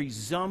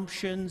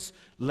 presumptions.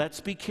 Let's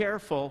be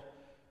careful.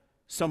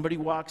 Somebody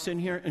walks in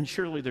here, and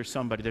surely there's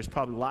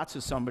probably lots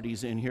of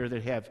somebodies in here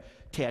that have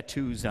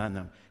tattoos on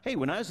them. Hey,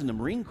 when I was in the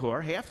Marine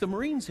Corps, half the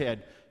Marines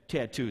had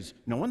tattoos.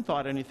 No one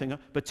thought anything of,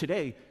 but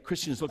today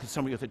Christians look at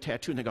somebody with a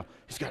tattoo and they go,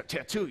 he's got a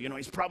tattoo,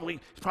 he's probably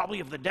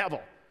of the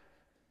devil.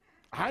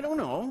 I don't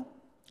know.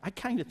 I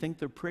kind of think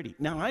they're pretty.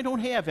 Now, I don't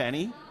have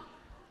any.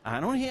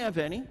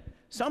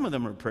 Some of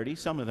them are pretty,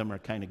 some of them are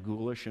kind of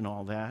ghoulish and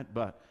all that,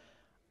 but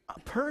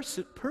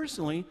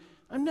personally,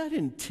 I'm not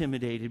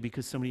intimidated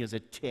because somebody has a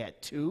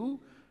tattoo.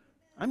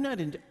 I'm not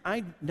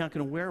going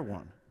to wear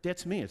one.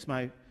 That's me.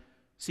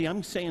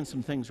 I'm saying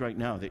some things right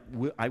now that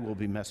I will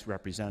be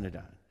misrepresented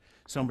on.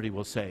 Somebody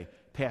will say,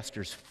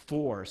 pastor's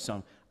for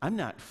some. I'm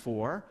not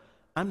for.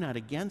 I'm not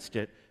against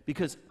it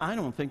because I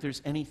don't think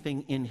there's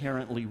anything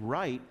inherently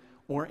right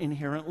or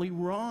inherently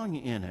wrong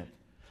in it.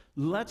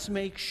 Let's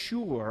make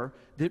sure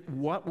that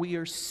what we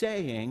are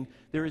saying,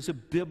 there is a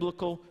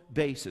biblical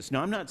basis.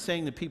 Now, I'm not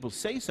saying that people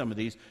say some of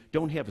these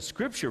don't have a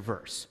scripture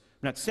verse.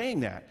 I'm not saying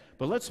that.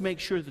 But let's make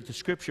sure that the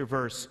scripture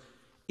verse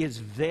is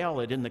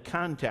valid in the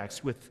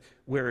context with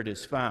where it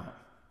is found.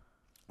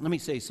 Let me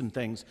say some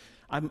things.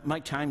 My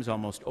time's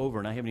almost over,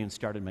 and I haven't even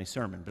started my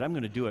sermon, but I'm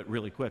going to do it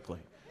really quickly.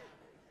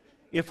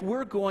 If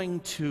we're going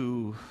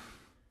to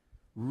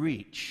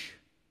reach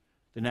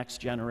the next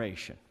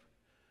generation,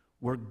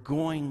 we're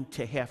going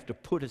to have to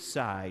put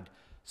aside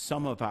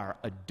some of our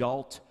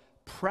adult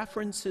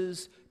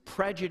preferences,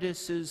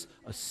 prejudices,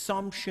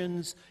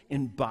 assumptions,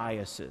 and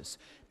biases.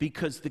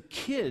 Because the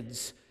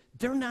kids,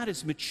 they're not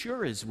as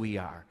mature as we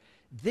are.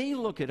 They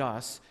look at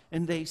us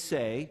and they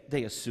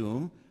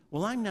assume,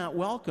 well, I'm not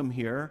welcome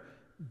here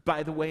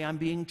by the way I'm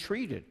being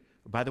treated,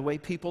 or by the way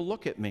people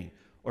look at me,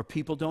 or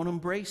people don't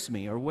embrace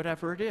me, or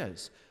whatever it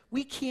is.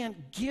 We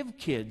can't give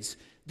kids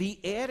the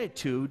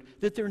attitude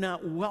that they're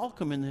not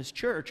welcome in this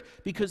church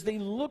because they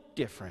look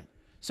different.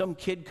 Some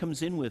kid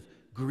comes in with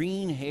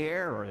green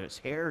hair, or his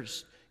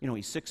hair's, he's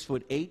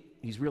 6'8",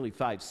 he's really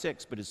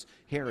 5'6", but his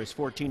hair is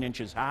 14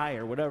 inches high,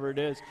 or whatever it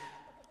is.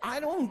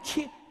 I don't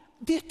care.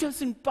 That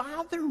doesn't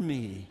bother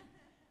me.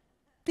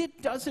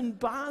 That doesn't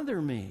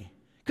bother me.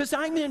 Because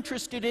I'm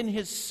interested in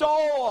his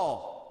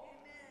soul.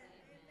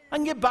 I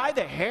can get by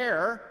the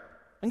hair.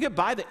 I can get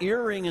by the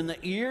earring in the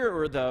ear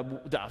or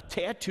the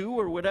tattoo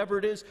or whatever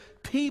it is.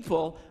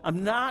 People,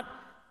 I'm not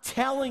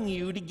telling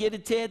you to get a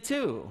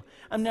tattoo.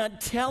 I'm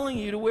not telling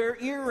you to wear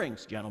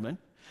earrings, gentlemen.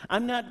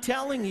 I'm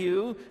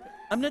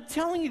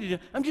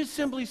just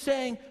simply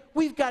saying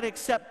we've got to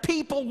accept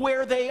people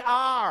where they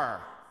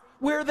are.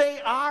 Where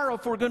they are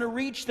if we're going to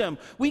reach them.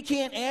 We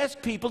can't ask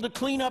people to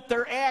clean up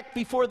their act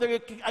before they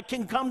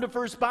can come to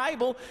First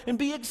Bible and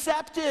be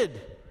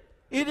accepted.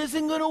 It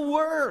isn't going to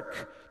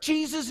work.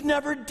 Jesus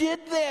never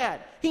did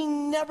that. He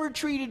never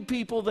treated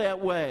people that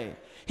way.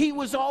 He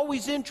was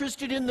always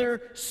interested in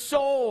their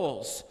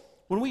souls.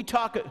 When we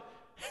talk,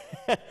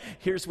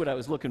 here's what I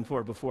was looking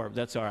for before.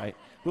 That's all right.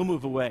 We'll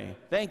move away.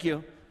 Thank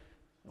you.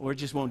 We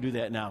just won't do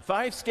that now.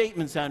 5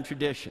 statements on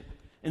tradition.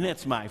 And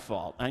that's my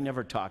fault. I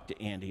never talked to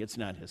Andy. It's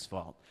not his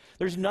fault.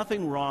 There's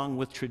nothing wrong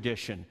with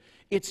tradition.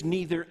 It's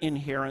neither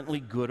inherently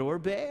good or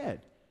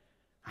bad.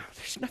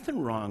 There's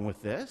nothing wrong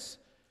with this.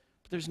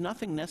 But there's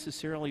nothing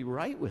necessarily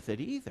right with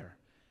it either.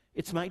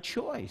 It's my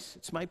choice.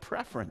 It's my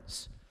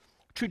preference.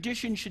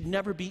 Tradition should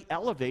never be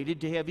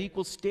elevated to have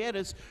equal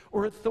status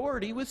or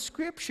authority with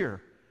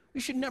Scripture. We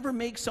should never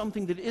make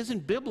something that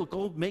isn't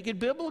biblical, make it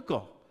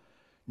biblical.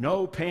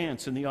 No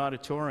pants in the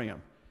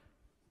auditorium.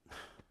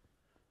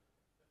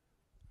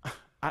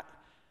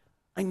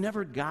 I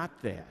never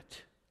got that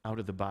out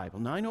of the Bible.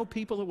 Now, I know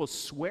people that will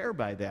swear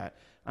by that.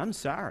 I'm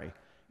sorry.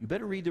 You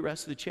better read the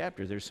rest of the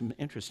chapter. There's some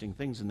interesting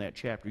things in that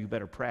chapter. You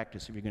better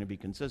practice if you're going to be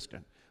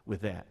consistent with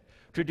that.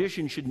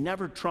 Tradition should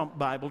never trump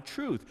Bible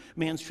truth.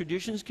 Man's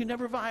traditions can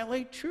never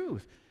violate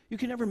truth. You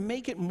can never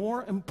make it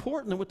more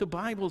important than what the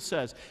Bible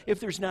says. If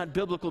there's not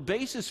biblical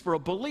basis for a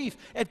belief,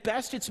 at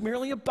best it's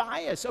merely a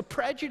bias, a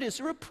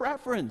prejudice, or a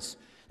preference.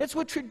 That's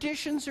what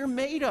traditions are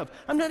made of.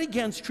 I'm not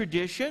against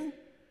tradition.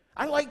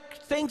 I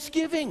like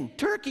Thanksgiving,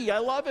 turkey, I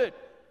love it.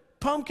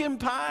 Pumpkin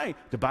pie.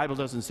 The Bible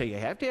doesn't say you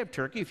have to have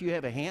turkey. If you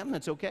have a ham,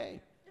 that's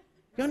okay.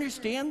 You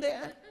understand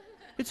that?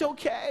 It's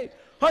okay.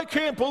 I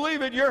can't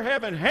believe it, you're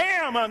having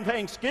ham on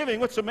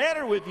Thanksgiving. What's the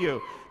matter with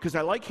you? Because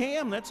I like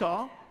ham, that's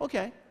all.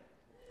 Okay.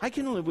 I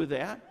can live with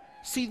that.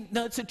 See,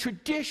 now it's a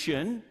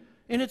tradition,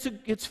 and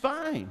it's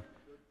fine.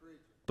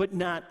 But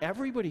not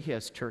everybody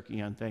has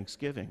turkey on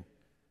Thanksgiving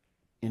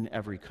in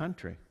every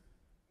country.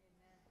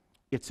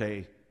 It's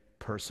a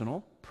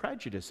personal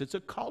prejudice. It's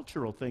a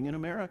cultural thing in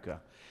America.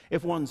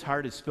 If one's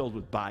heart is filled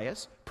with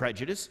bias,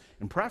 prejudice,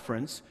 and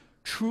preference,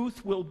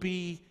 truth will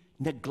be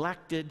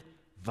neglected,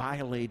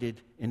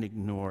 violated, and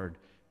ignored.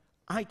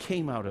 I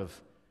came out of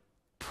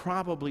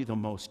probably the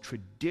most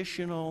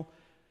traditional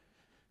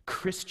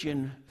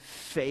Christian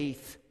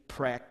faith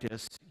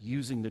practice,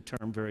 using the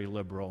term very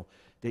liberal,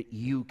 that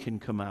you can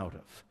come out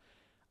of.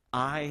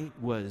 I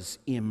was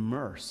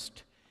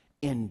immersed,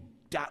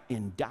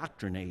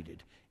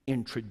 indoctrinated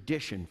in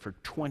tradition for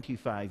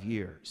 25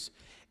 years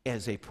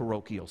as a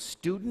parochial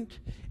student,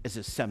 as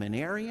a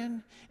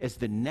seminarian, as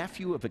the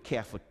nephew of a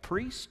Catholic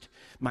priest.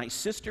 My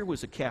sister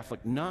was a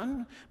Catholic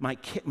nun. My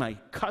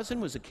cousin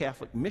was a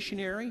Catholic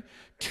missionary.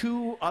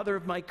 2 other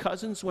of my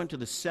cousins went to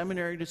the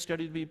seminary to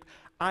study to be.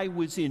 I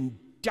was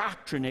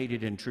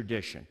indoctrinated in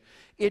tradition.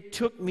 It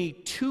took me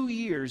 2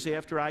 years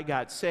after I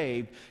got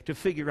saved to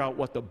figure out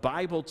what the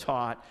Bible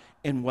taught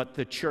and what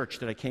the church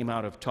that I came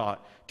out of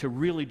taught to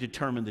really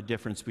determine the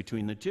difference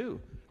between the two.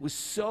 I was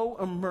so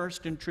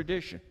immersed in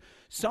tradition.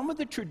 Some of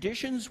the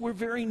traditions were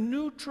very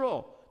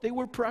neutral. They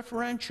were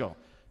preferential.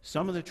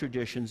 Some of the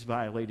traditions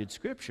violated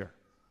Scripture.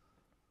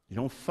 You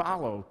don't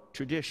follow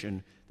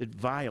tradition that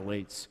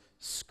violates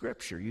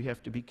Scripture. You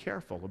have to be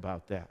careful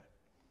about that.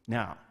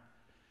 Now,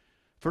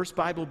 First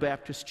Bible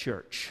Baptist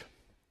Church.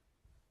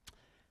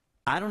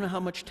 I don't know how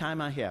much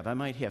time I have. I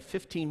might have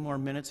 15 more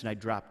minutes and I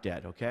drop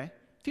dead, okay?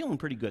 Feeling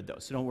pretty good, though,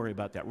 so don't worry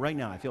about that. Right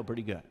now, I feel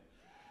pretty good.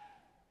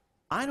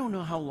 I don't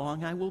know how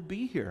long I will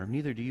be here.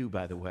 Neither do you,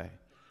 by the way.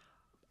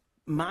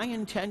 My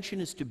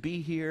intention is to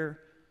be here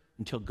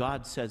until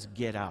God says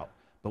get out.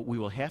 But we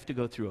will have to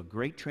go through a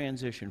great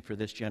transition for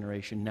this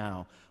generation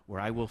now, where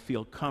I will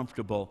feel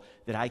comfortable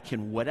that I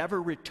can,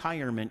 whatever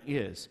retirement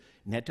is,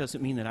 and that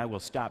doesn't mean that I will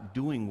stop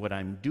doing what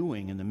I'm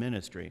doing in the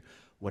ministry.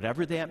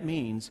 Whatever that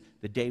means,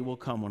 the day will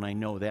come when I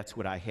know that's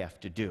what I have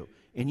to do.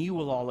 And you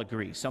will all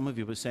agree. Some of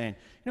you were saying,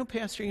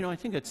 Pastor, I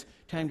think it's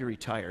time to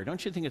retire.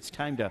 Don't you think it's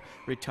time to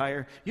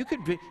retire? You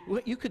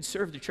could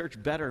serve the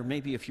church better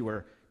maybe if you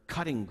were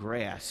cutting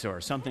grass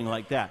or something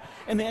like that.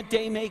 And that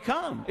day may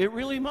come. It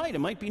really might. It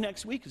might be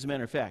next week, as a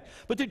matter of fact.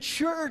 But the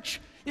church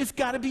has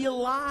got to be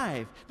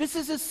alive. This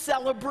is a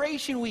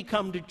celebration we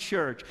come to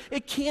church.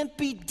 It can't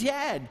be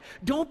dead.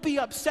 Don't be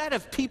upset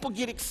if people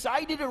get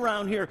excited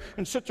around here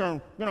and sit there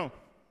and,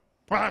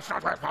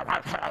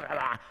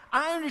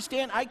 I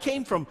understand. I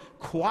came from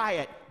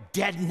quiet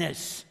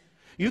deadness.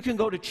 You can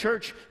go to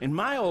church, in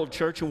my old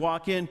church, and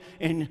walk in,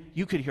 and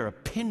you could hear a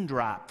pin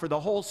drop for the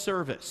whole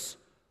service.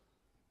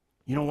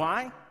 You know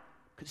why?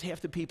 Because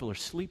half the people are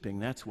sleeping,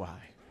 that's why,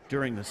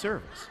 during the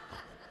service.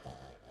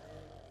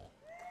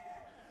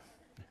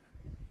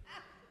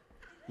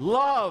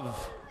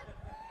 Love,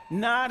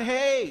 not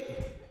hate.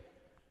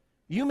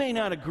 You may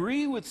not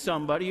agree with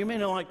somebody, you may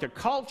not like their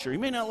culture, you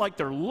may not like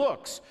their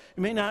looks,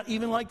 you may not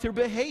even like their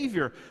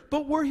behavior,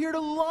 but we're here to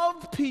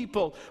love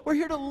people. We're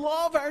here to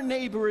love our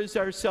neighbor as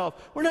ourselves.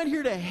 We're not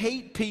here to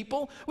hate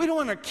people. We don't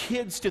want our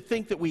kids to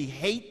think that we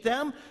hate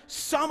them.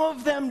 Some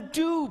of them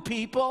do,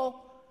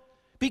 people,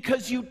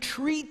 because you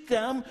treat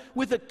them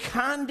with a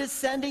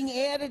condescending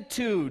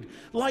attitude,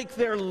 like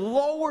they're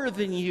lower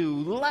than you,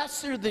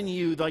 lesser than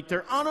you, like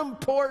they're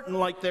unimportant,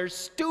 like they're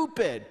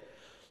stupid.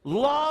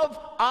 Love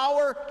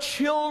our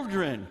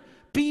children.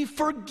 Be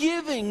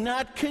forgiving,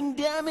 not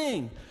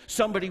condemning.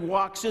 Somebody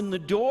walks in the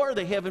door,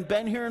 they haven't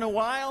been here in a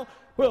while.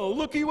 Well,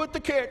 looky what the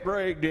cat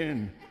dragged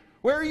in.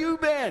 Where you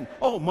been?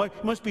 Oh,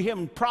 must be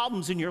having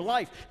problems in your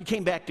life. You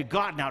came back to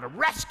God now to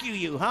rescue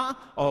you, huh?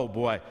 Oh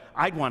boy,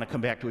 I'd want to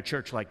come back to a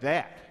church like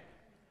that.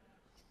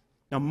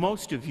 Now,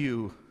 most of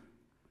you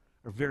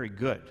are very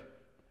good.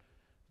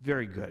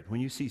 Very good.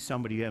 When you see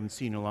somebody you haven't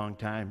seen in a long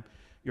time,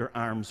 your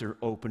arms are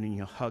open and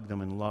you hug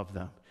them and love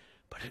them.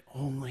 But it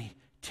only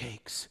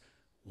takes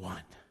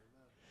one.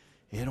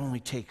 It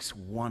only takes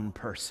one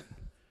person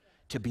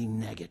to be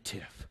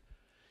negative,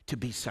 to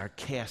be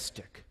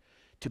sarcastic,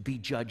 to be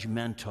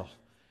judgmental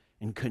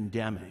and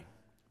condemning.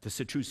 This is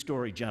a true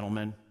story,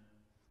 gentlemen.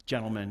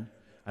 Gentlemen,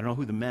 I don't know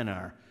who the men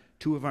are.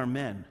 Two of our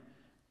men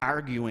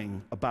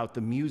arguing about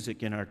the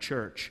music in our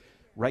church.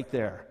 Right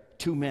there,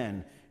 two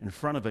men in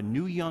front of a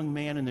new young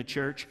man in the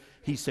church.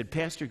 He said,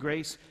 Pastor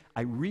Grace,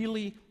 I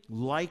really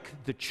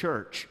like the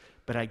church,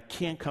 but I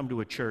can't come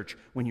to a church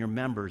when your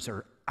members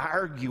are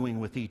arguing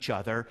with each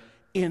other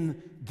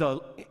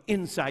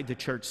inside the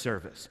church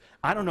service.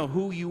 I don't know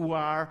who you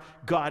are.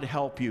 God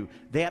help you.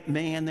 That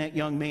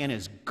young man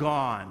is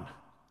gone.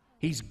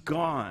 He's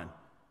gone.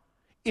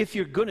 If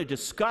you're going to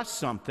discuss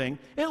something,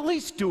 at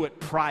least do it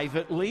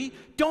privately.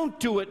 Don't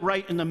do it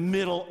right in the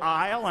middle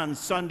aisle on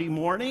Sunday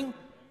morning.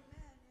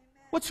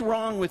 What's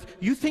wrong with,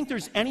 you think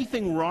there's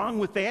anything wrong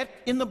with that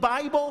in the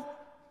Bible?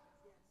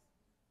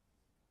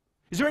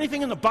 Is there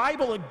anything in the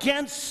Bible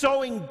against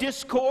sowing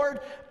discord,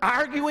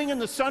 arguing in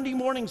the Sunday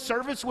morning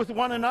service with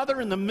one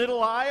another in the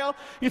middle aisle?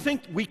 You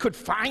think we could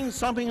find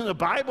something in the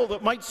Bible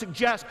that might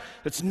suggest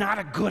it's not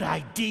a good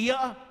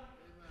idea?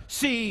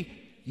 See,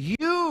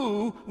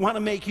 you want to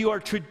make your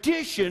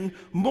tradition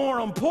more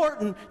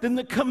important than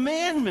the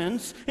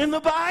commandments in the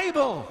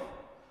Bible.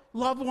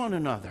 Love one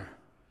another,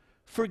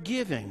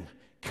 forgiving,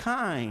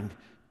 kind,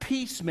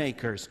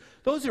 peacemakers.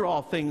 Those are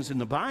all things in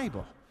the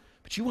Bible.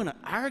 But you want to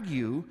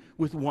argue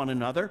with one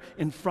another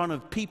in front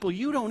of people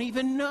you don't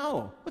even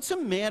know. What's the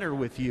matter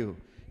with you?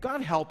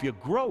 God help you,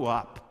 grow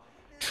up.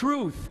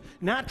 Truth,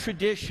 not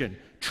tradition.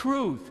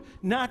 Truth,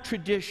 not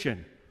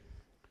tradition.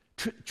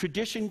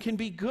 Tradition can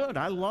be good.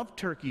 I love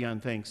turkey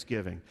on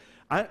Thanksgiving.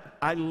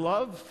 I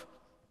love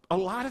a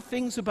lot of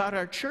things about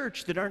our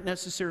church that aren't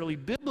necessarily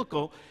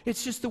biblical.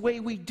 It's just the way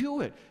we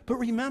do it. But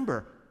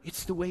remember,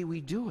 it's the way we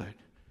do it.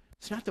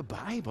 It's not the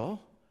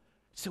Bible.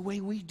 It's the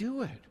way we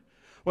do it.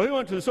 Well, they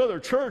went to this other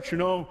church,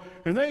 and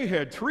they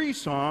had 3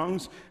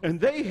 songs, and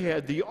they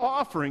had the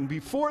offering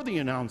before the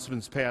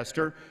announcements,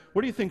 Pastor.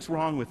 What do you think's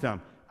wrong with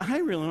them? I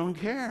really don't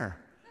care.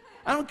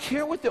 I don't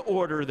care what the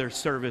order of their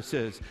service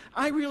is.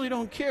 I really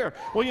don't care.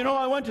 Well,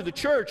 I went to the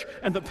church,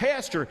 and the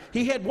pastor,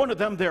 he had one of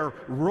them their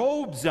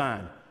robes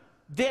on.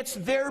 That's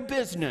their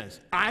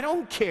business. I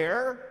don't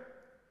care.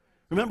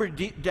 Remember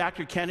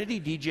Dr. Kennedy,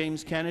 D.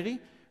 James Kennedy?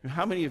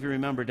 How many of you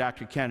remember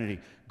Dr. Kennedy?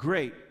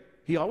 Great.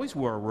 He always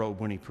wore a robe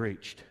when he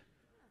preached.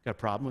 Got a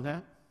problem with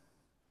that?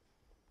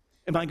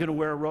 Am I going to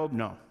wear a robe?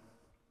 No.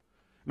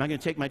 Am I going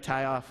to take my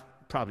tie off?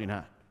 Probably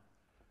not.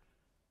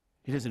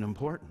 It isn't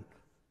important.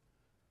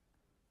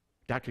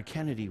 Dr.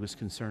 Kennedy was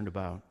concerned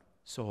about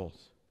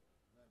souls.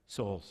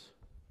 Souls.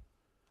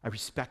 I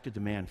respected the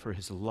man for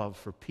his love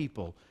for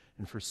people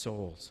and for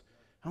souls.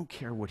 I don't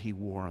care what he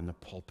wore on the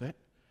pulpit.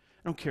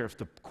 I don't care if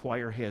the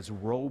choir has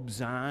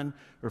robes on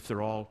or if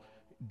they're all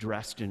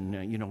dressed in,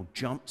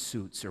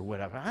 jumpsuits or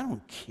whatever. I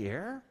don't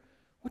care.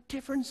 What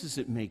difference does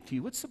it make to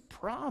you? What's the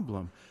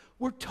problem?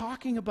 We're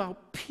talking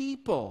about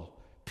people.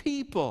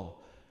 People.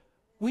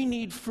 We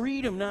need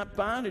freedom, not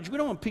bondage. We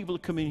don't want people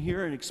to come in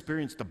here and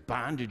experience the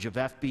bondage of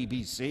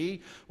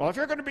FBBC. Well, if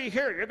you're going to be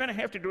here, you're going to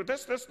have to do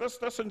this, and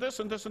this, and this,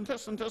 and this, and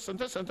this, and this,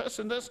 and this,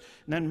 and this.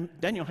 And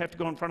then you'll have to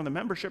go in front of the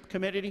membership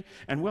committee,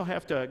 and we'll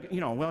have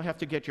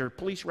to get your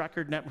police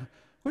record.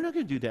 We're not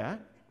going to do that.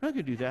 We're not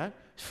going to do that.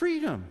 It's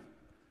freedom.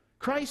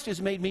 Christ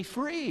has made me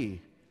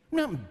free. I'm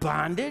not in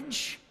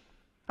bondage.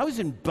 I was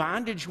in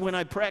bondage when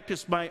I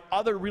practiced my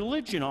other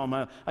religion.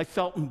 I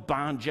felt in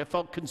bondage. I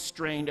felt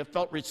constrained. I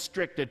felt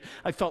restricted.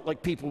 I felt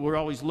like people were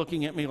always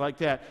looking at me like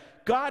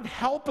that. God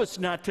help us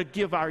not to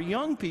give our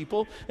young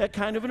people that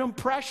kind of an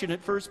impression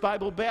at First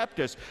Bible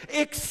Baptist.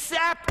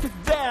 Accept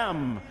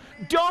them.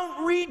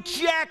 Don't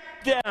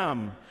reject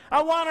them.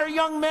 I want our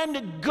young men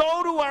to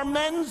go to our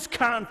men's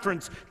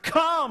conference.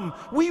 Come.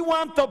 We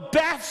want the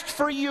best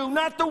for you,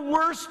 not the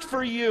worst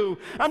for you.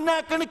 I'm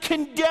not going to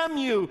condemn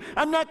you.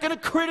 I'm not going to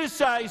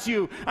criticize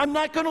you. I'm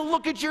not going to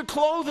look at your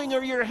clothing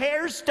or your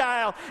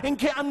hairstyle.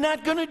 I'm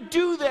not going to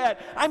do that.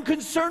 I'm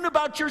concerned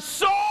about your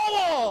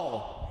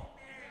soul.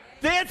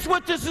 That's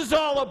what this is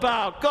all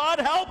about. God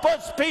help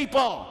us,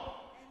 people.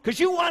 Because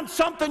you want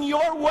something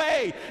your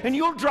way, and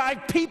you'll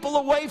drive people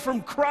away from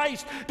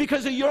Christ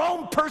because of your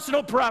own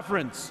personal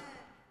preference.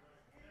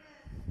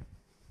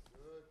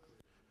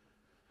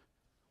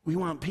 We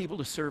want people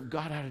to serve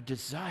God out of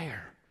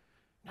desire,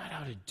 not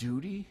out of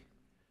duty.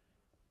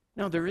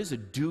 Now, there is a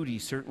duty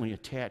certainly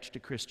attached to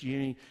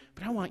Christianity,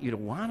 but I want you to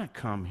want to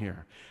come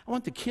here. I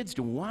want the kids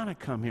to want to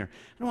come here.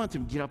 I don't want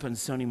them to get up on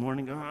Sunday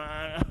morning and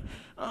go,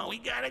 oh, we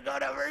got to go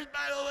to First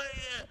Bible.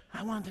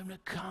 I want them to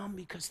come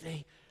because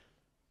they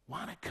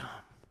want to come,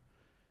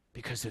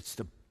 because it's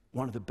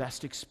one of the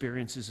best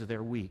experiences of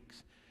their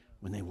weeks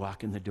when they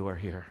walk in the door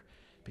here,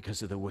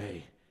 because of the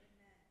way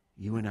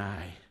you and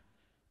I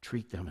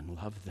treat them and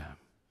love them.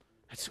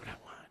 That's what I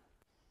want.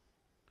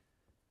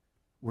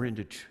 We're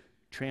into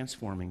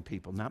transforming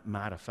people, not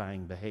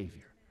modifying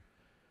behavior.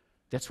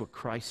 That's what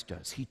Christ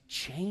does. He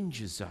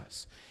changes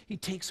us. He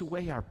takes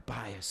away our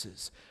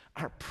biases,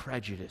 our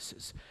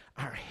prejudices,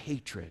 our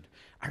hatred,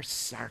 our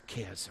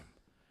sarcasm,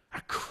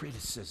 our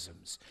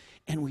criticisms.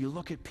 And we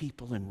look at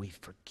people and we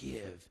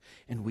forgive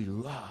and we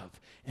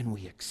love and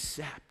we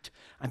accept.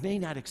 I may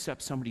not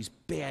accept somebody's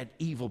bad,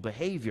 evil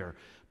behavior,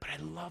 but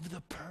I love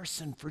the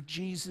person for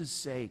Jesus'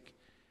 sake.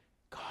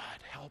 God,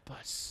 help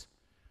us.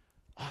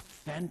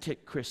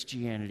 Authentic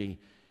Christianity,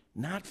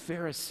 not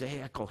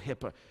Pharisaical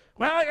hypocrisy.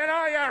 Well, you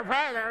know, your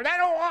brother, they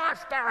don't wash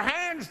their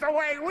hands the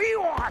way we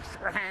wash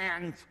their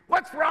hands.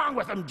 What's wrong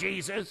with them,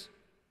 Jesus?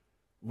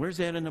 Where's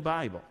that in the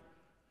Bible?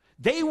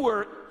 They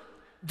were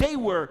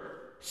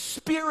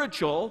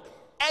spiritual,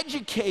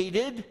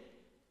 educated,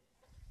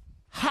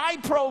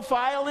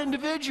 high-profile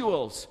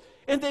individuals,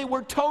 and they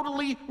were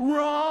totally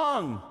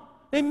wrong.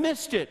 They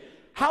missed it.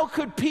 How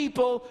could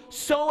people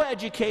so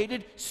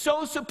educated,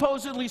 so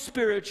supposedly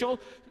spiritual,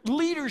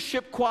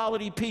 leadership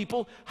quality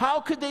people, how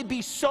could they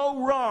be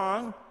so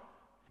wrong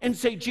and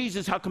say,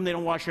 Jesus, how come they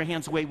don't wash their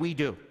hands the way we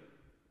do?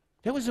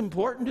 That was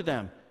important to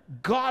them.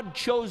 God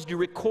chose to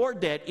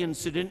record that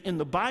incident in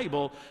the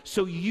Bible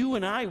so you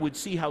and I would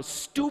see how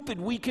stupid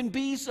we can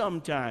be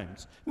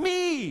sometimes.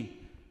 Me!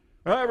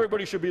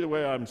 Everybody should be the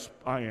way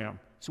I am.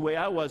 It's the way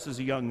I was as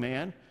a young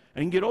man. I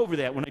didn't get over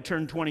that when I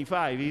turned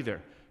 25 either.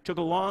 It took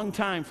a long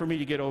time for me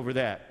to get over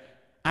that.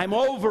 I'm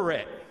over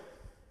it.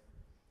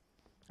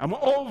 I'm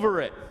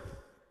over it.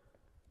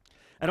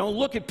 I don't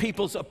look at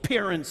people's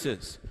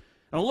appearances.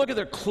 I don't look at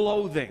their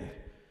clothing.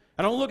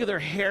 I don't look at their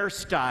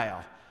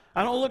hairstyle.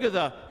 I don't look at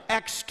the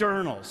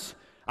externals.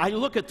 I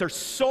look at their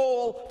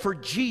soul for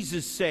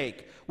Jesus'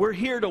 sake. We're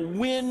here to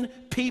win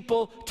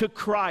people to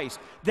Christ.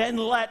 Then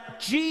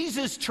let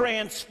Jesus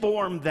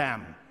transform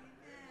them.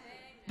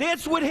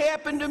 That's what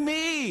happened to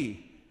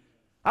me.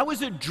 I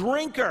was a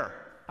drinker.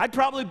 I'd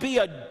probably be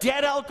a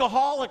dead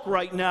alcoholic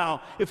right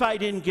now if I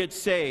didn't get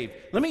saved.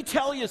 Let me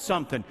tell you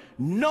something.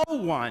 No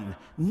one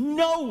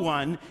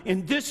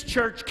in this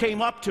church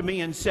came up to me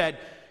and said,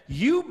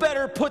 you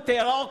better put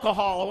that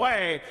alcohol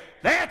away.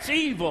 That's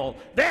evil.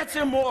 That's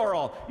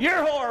immoral.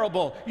 You're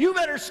horrible. You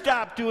better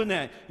stop doing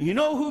that. You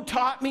know who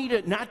taught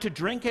me not to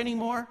drink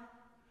anymore?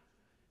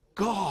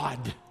 God.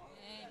 Amen.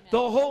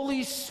 The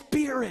Holy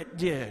Spirit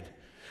did.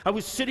 I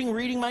was sitting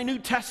reading my New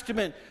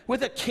Testament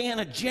with a can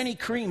of Jenny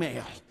cream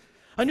ale.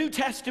 A New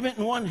Testament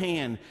in one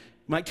hand.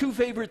 My two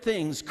favorite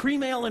things,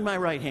 cream ale in my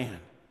right hand.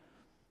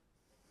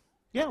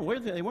 Yeah,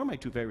 they were my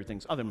two favorite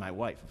things, other than my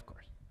wife, of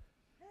course.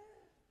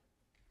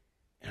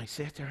 And I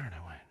sat there and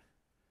I went,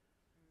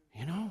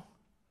 you know,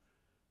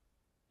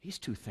 these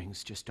two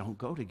things just don't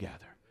go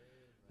together.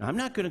 Now, I'm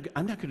not going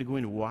to go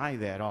into why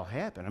that all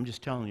happened. I'm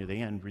just telling you the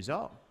end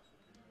result.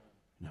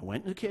 And I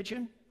went in the kitchen,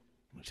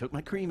 and I took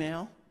my cream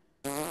ale,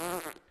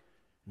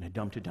 and I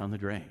dumped it down the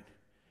drain.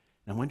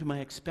 And I went to my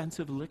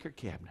expensive liquor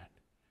cabinet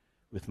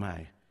with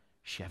my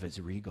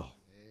Chivas Regal,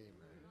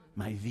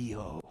 my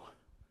VO,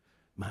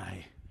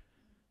 my,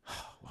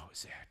 what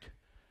was that?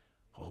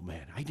 Oh,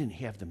 man, I didn't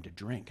have them to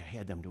drink. I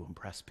had them to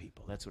impress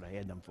people. That's what I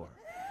had them for.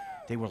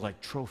 They were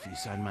like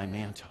trophies on my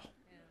mantle.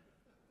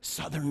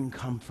 Southern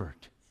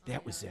Comfort.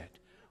 That was it.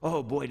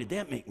 Oh, boy, did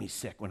that make me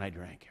sick when I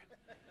drank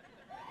it.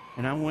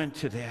 And I went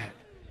to that,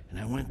 and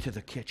I went to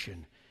the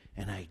kitchen,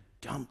 and I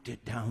dumped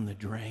it down the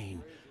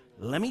drain.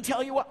 Let me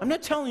tell you what. I'm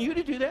not telling you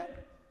to do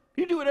that.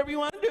 You do whatever you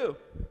want to do.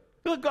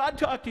 Let God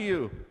talk to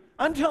you.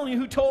 I'm telling you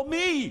who told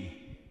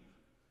me.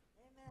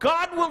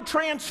 God will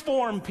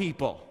transform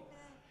people.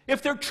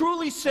 If they're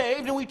truly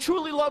saved and we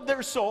truly love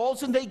their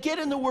souls and they get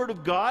in the Word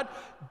of God,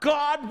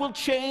 God will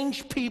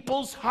change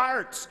people's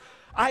hearts.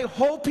 I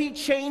hope He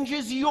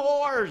changes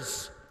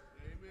yours.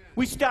 Amen.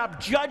 We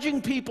stop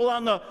judging people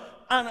on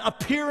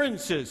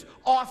appearances,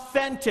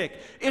 authentic.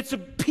 It's a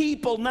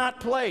people,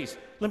 not place.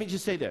 Let me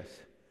just say this.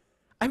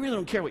 I really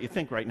don't care what you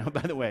think right now,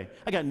 by the way.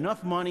 I got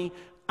enough money.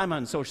 I'm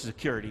on Social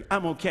Security.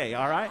 I'm okay,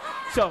 all right?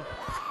 So,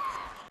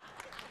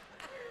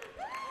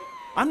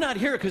 I'm not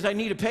here because I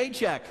need a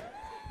paycheck.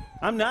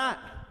 I'm not.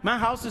 My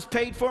house is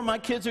paid for. My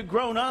kids are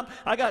grown up.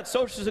 I got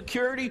Social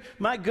Security.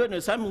 My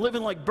goodness, I'm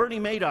living like Bernie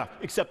Madoff,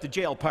 except the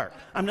jail part.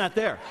 I'm not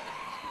there.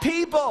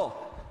 People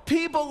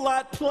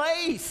lot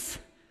place.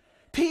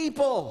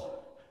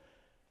 People.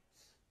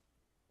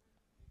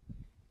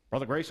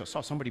 Brother Grace, I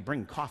saw somebody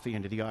bring coffee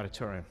into the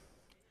auditorium.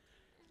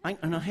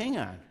 Now, hang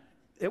on.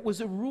 It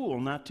was a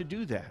rule not to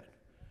do that.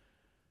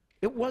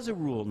 It was a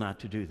rule not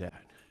to do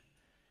that.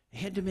 They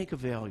had to make a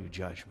value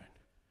judgment.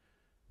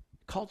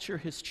 Culture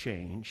has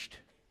changed.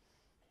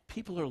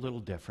 People are a little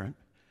different.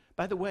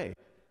 By the way,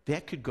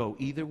 that could go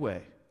either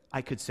way.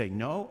 I could say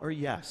no or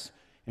yes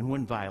and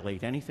wouldn't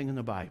violate anything in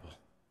the Bible.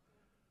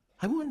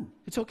 I wouldn't.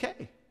 It's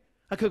okay.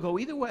 I could go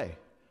either way.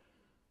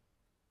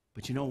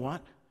 But you know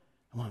what?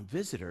 I want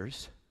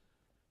visitors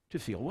to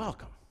feel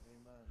welcome.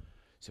 Amen.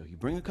 So you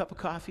bring a cup of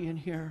coffee in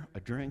here, a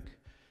drink,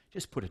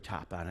 just put a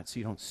top on it so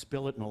you don't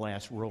spill it in the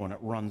last row and it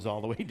runs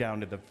all the way down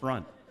to the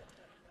front.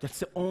 That's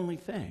the only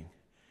thing.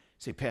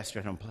 Say, Pastor,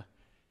 I don't play.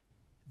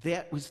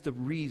 That was the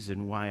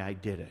reason why I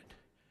did it.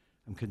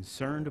 I'm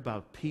concerned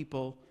about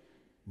people,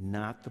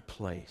 not the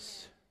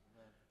place.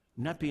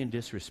 I'm not being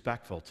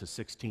disrespectful to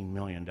 $16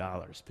 million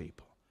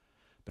people,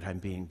 but I'm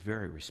being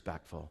very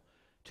respectful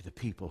to the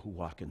people who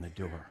walk in the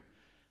door.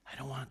 I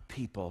don't want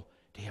people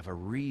to have a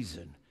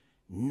reason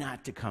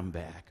not to come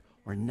back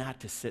or not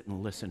to sit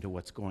and listen to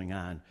what's going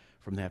on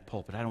from that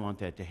pulpit. I don't want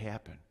that to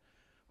happen.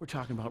 We're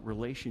talking about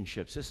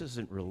relationships. This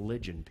isn't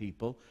religion,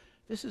 people.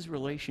 This is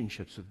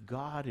relationships with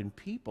God and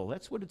people.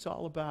 That's what it's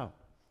all about.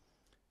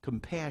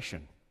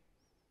 Compassion.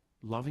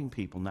 Loving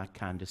people, not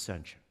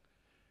condescension.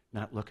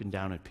 Not looking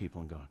down at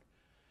people and going,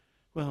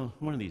 well,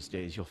 one of these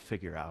days you'll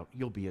figure out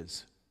you'll be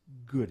as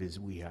good as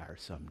we are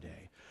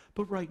someday.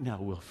 But right now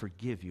we'll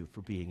forgive you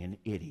for being an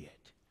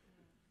idiot.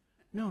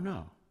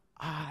 No.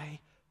 I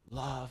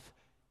love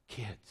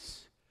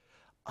kids.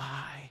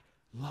 I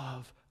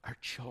love our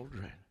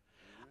children.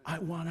 I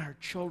want our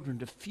children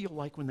to feel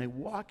like when they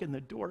walk in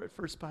the door at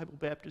First Bible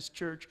Baptist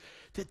Church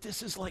that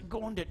this is like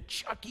going to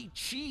Chuck E.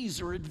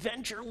 Cheese or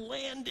Adventure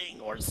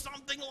Landing or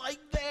something like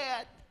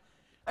that.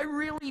 I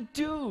really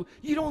do.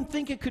 You don't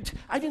think it could...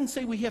 I didn't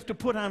say we have to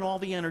put on all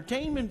the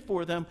entertainment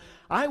for them.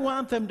 I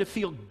want them to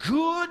feel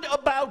good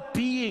about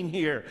being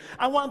here.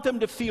 I want them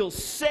to feel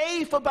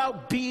safe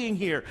about being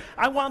here.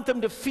 I want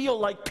them to feel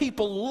like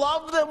people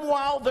love them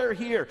while they're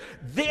here.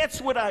 That's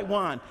what I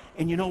want.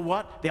 And you know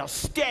what? They'll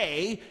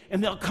stay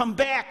and they'll come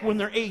back when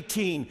they're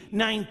 18,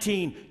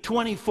 19,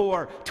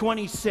 24,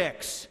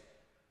 26.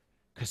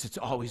 Because it's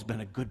always been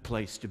a good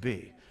place to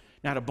be.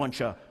 Not a bunch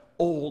of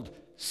old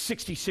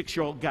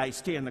 66-year-old guys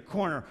stay in the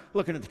corner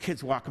looking at the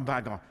kids walking by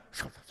going,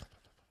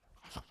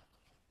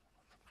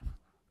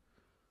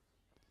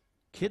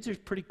 kids are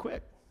pretty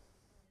quick.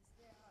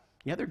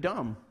 Yeah, they're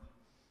dumb,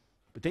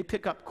 but they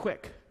pick up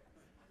quick,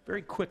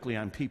 very quickly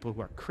on people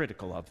who are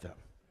critical of them.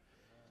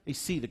 They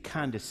see the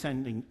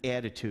condescending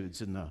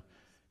attitudes and the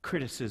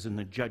criticism,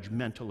 the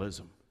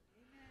judgmentalism.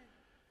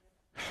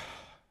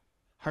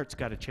 Heart's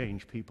got to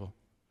change, people.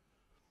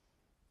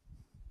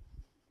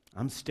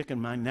 I'm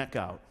sticking my neck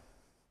out.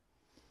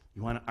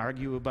 You want to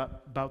argue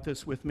about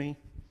this with me?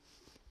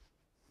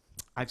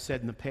 I've said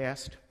in the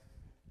past,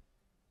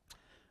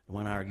 I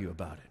want to argue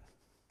about it.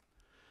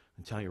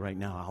 I'll tell you right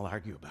now, I'll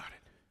argue about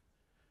it.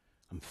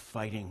 I'm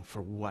fighting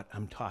for what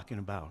I'm talking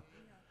about.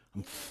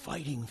 I'm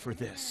fighting for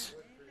this.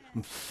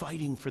 I'm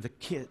fighting for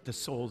the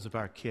souls of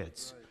our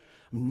kids.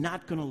 I'm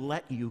not going to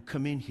let you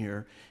come in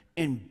here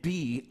and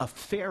be a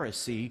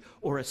Pharisee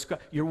or a scribe.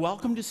 You're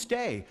welcome to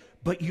stay,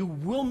 but you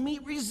will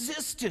meet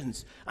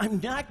resistance. I'm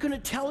not going to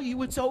tell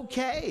you it's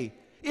okay.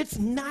 It's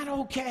not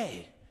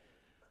okay.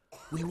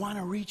 We want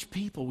to reach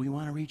people. We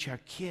want to reach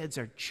our kids,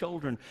 our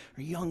children,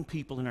 our young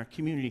people in our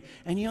community,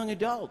 and young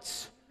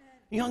adults,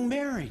 young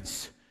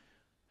marrieds.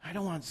 I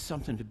don't want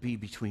something to be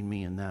between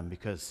me and them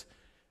because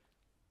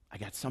I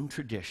got some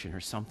tradition or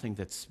something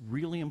that's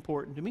really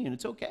important to me, and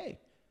it's okay.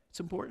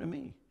 It's important to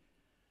me.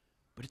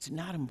 But it's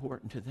not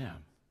important to them.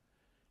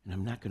 And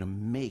I'm not going to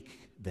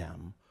make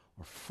them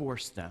or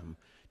force them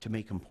to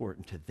make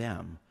important to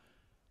them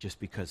just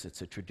because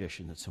it's a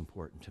tradition that's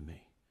important to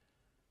me.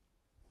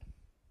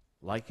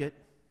 Like it?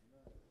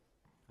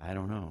 I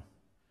don't know.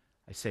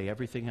 I say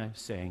everything I'm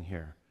saying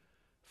here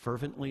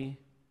fervently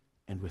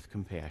and with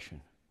compassion.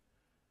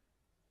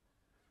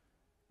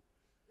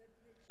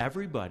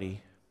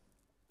 Everybody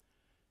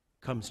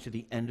comes to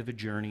the end of a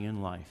journey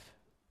in life.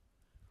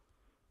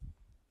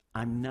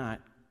 I'm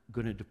not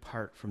going to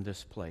depart from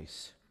this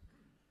place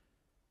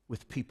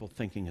with people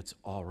thinking it's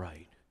all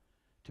right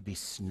to be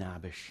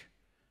snobbish,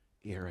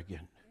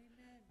 arrogant,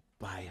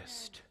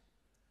 biased.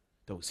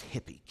 Those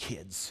hippie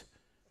kids,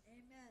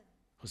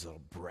 those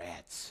little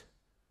brats.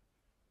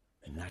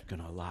 I'm not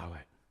going to allow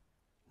it.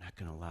 Not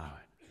going to allow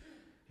it.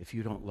 If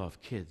you don't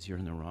love kids, you're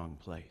in the wrong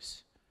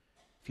place.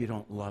 If you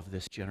don't love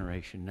this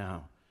generation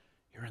now,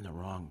 you're in the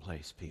wrong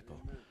place,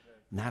 people.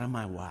 Not on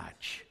my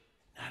watch.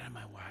 Not on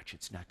my watch.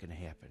 It's not going to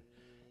happen.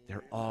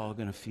 they're all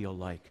going to feel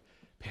like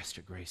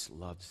Pastor Grace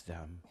loves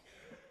them.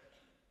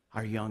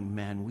 Our young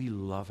men, we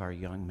love our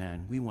young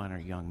men. We want our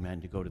young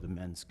men to go to the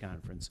men's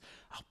conference.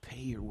 I'll pay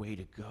your way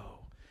to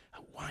go. I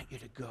want you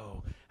to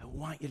go. I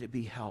want you to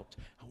be helped.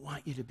 I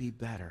want you to be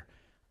better.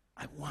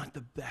 I want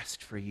the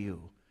best for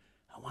you.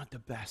 I want the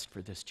best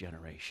for this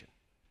generation.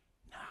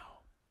 Now,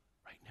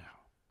 right now.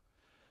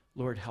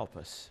 Lord, help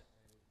us.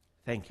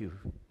 Thank you,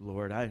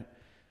 Lord. I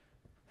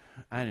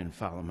didn't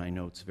follow my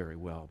notes very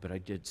well, but I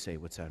did say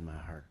what's on my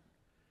heart.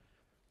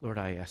 Lord,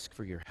 I ask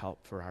for your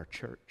help for our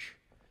church.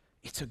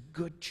 It's a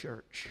good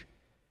church,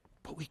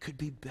 but we could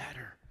be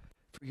better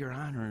for your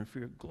honor and for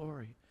your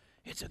glory.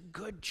 It's a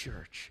good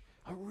church,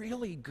 a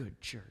really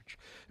good church.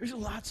 There's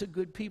lots of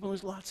good people.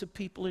 There's lots of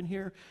people in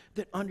here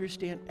that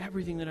understand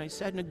everything that I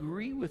said and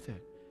agree with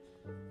it.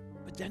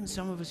 But then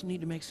some of us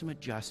need to make some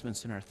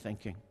adjustments in our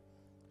thinking.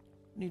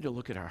 We need to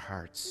look at our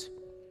hearts.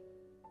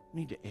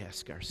 We need to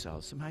ask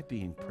ourselves, am I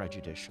being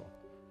prejudicial?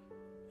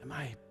 Am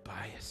I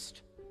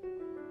biased?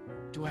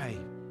 Do I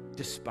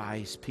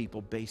despise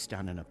people based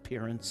on an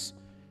appearance,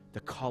 the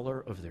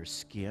color of their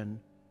skin,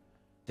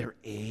 their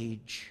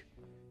age,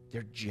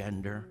 their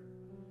gender,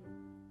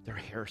 their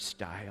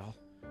hairstyle,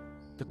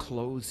 the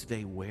clothes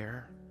they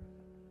wear?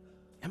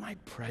 Am I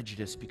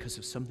prejudiced because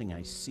of something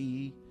I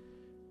see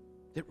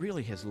that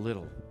really has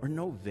little or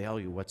no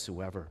value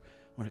whatsoever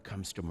when it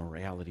comes to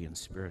morality and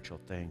spiritual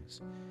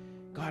things?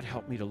 God,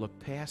 help me to look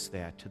past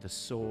that to the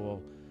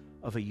soul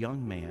of a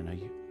young man,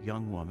 a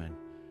young woman,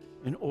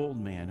 an old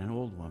man, an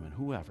old woman,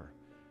 whoever,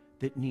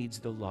 that needs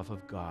the love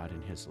of God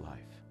in his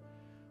life.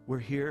 We're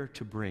here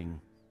to bring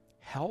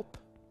help,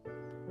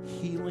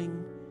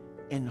 healing,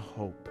 and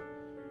hope.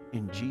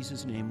 In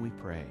Jesus' name we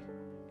pray.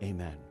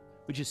 Amen.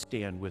 Would you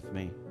stand with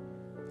me?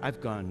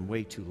 I've gone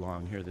way too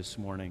long here this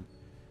morning.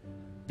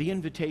 The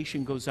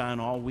invitation goes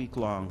on all week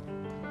long.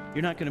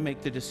 You're not going to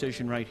make the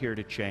decision right here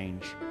to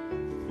change.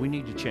 We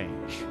need to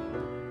change.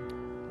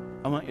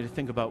 I want you to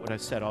think about what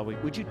I've said all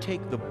week. Would you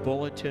take the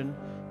bulletin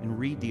and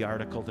read the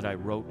article that I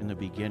wrote in the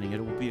beginning?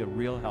 It will be a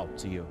real help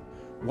to you.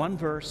 One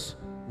verse,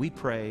 we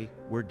pray,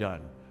 we're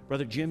done.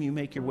 Brother Jim, you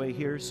make your way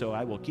here, so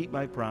I will keep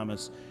my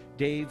promise.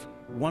 Dave,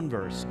 one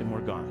verse, and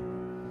we're gone.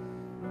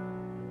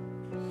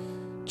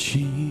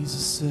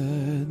 Jesus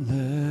said,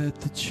 let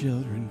the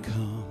children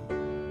come.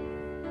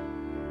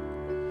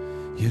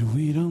 Yet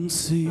we don't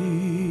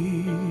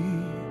see.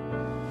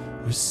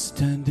 We're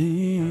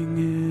standing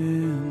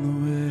in the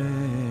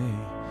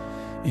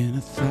way. In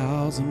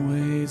 1,000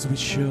 ways we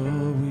show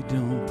we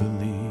don't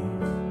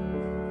believe.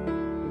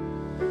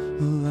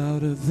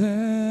 Louder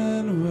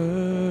than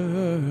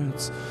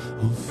words,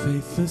 oh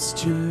faithless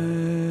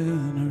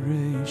generation,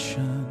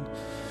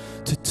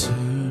 to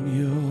turn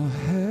your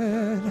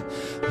head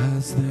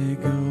as they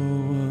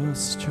go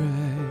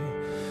astray.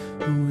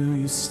 Will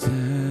you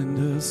stand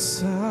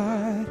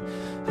aside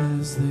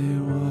as they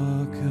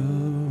walk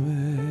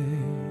away?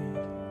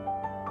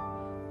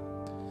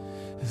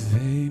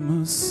 They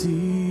must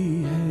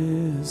see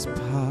his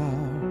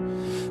power,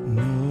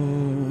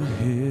 know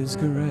his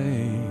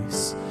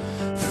grace,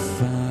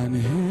 find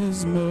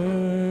his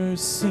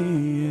mercy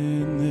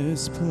in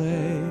this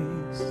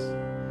place.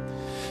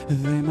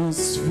 They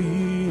must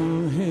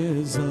feel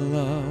his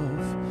love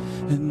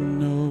and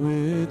know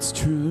it's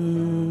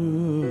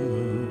true,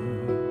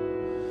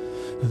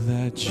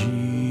 that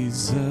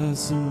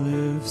Jesus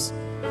lives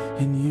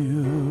in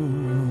you.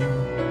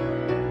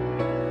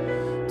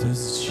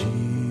 Does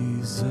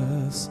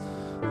Jesus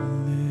live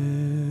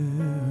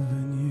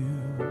in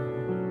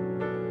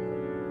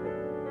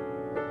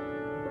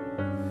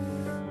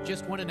you?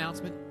 Just one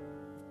announcement.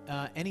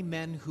 Any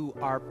men who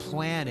are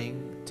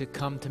planning to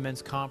come to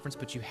men's conference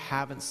but you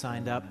haven't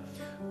signed up,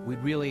 we'd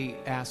really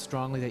ask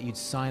strongly that you'd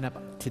sign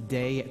up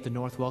today at the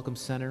North Welcome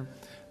Center.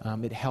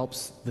 It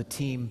helps the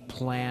team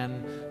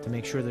plan to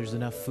make sure there's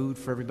enough food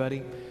for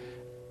everybody.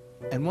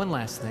 And one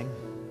last thing,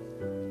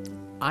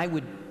 I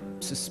would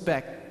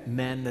suspect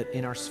men that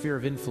in our sphere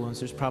of influence,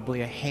 there's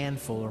probably a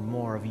handful or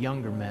more of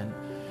younger men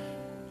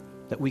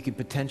that we could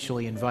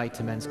potentially invite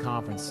to men's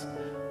conference.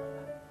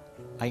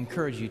 I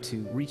encourage you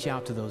to reach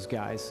out to those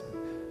guys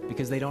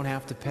because they don't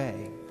have to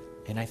pay,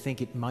 and I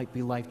think it might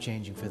be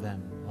life-changing for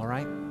them, all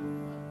right?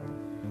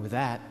 And with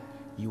that,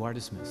 you are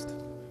dismissed.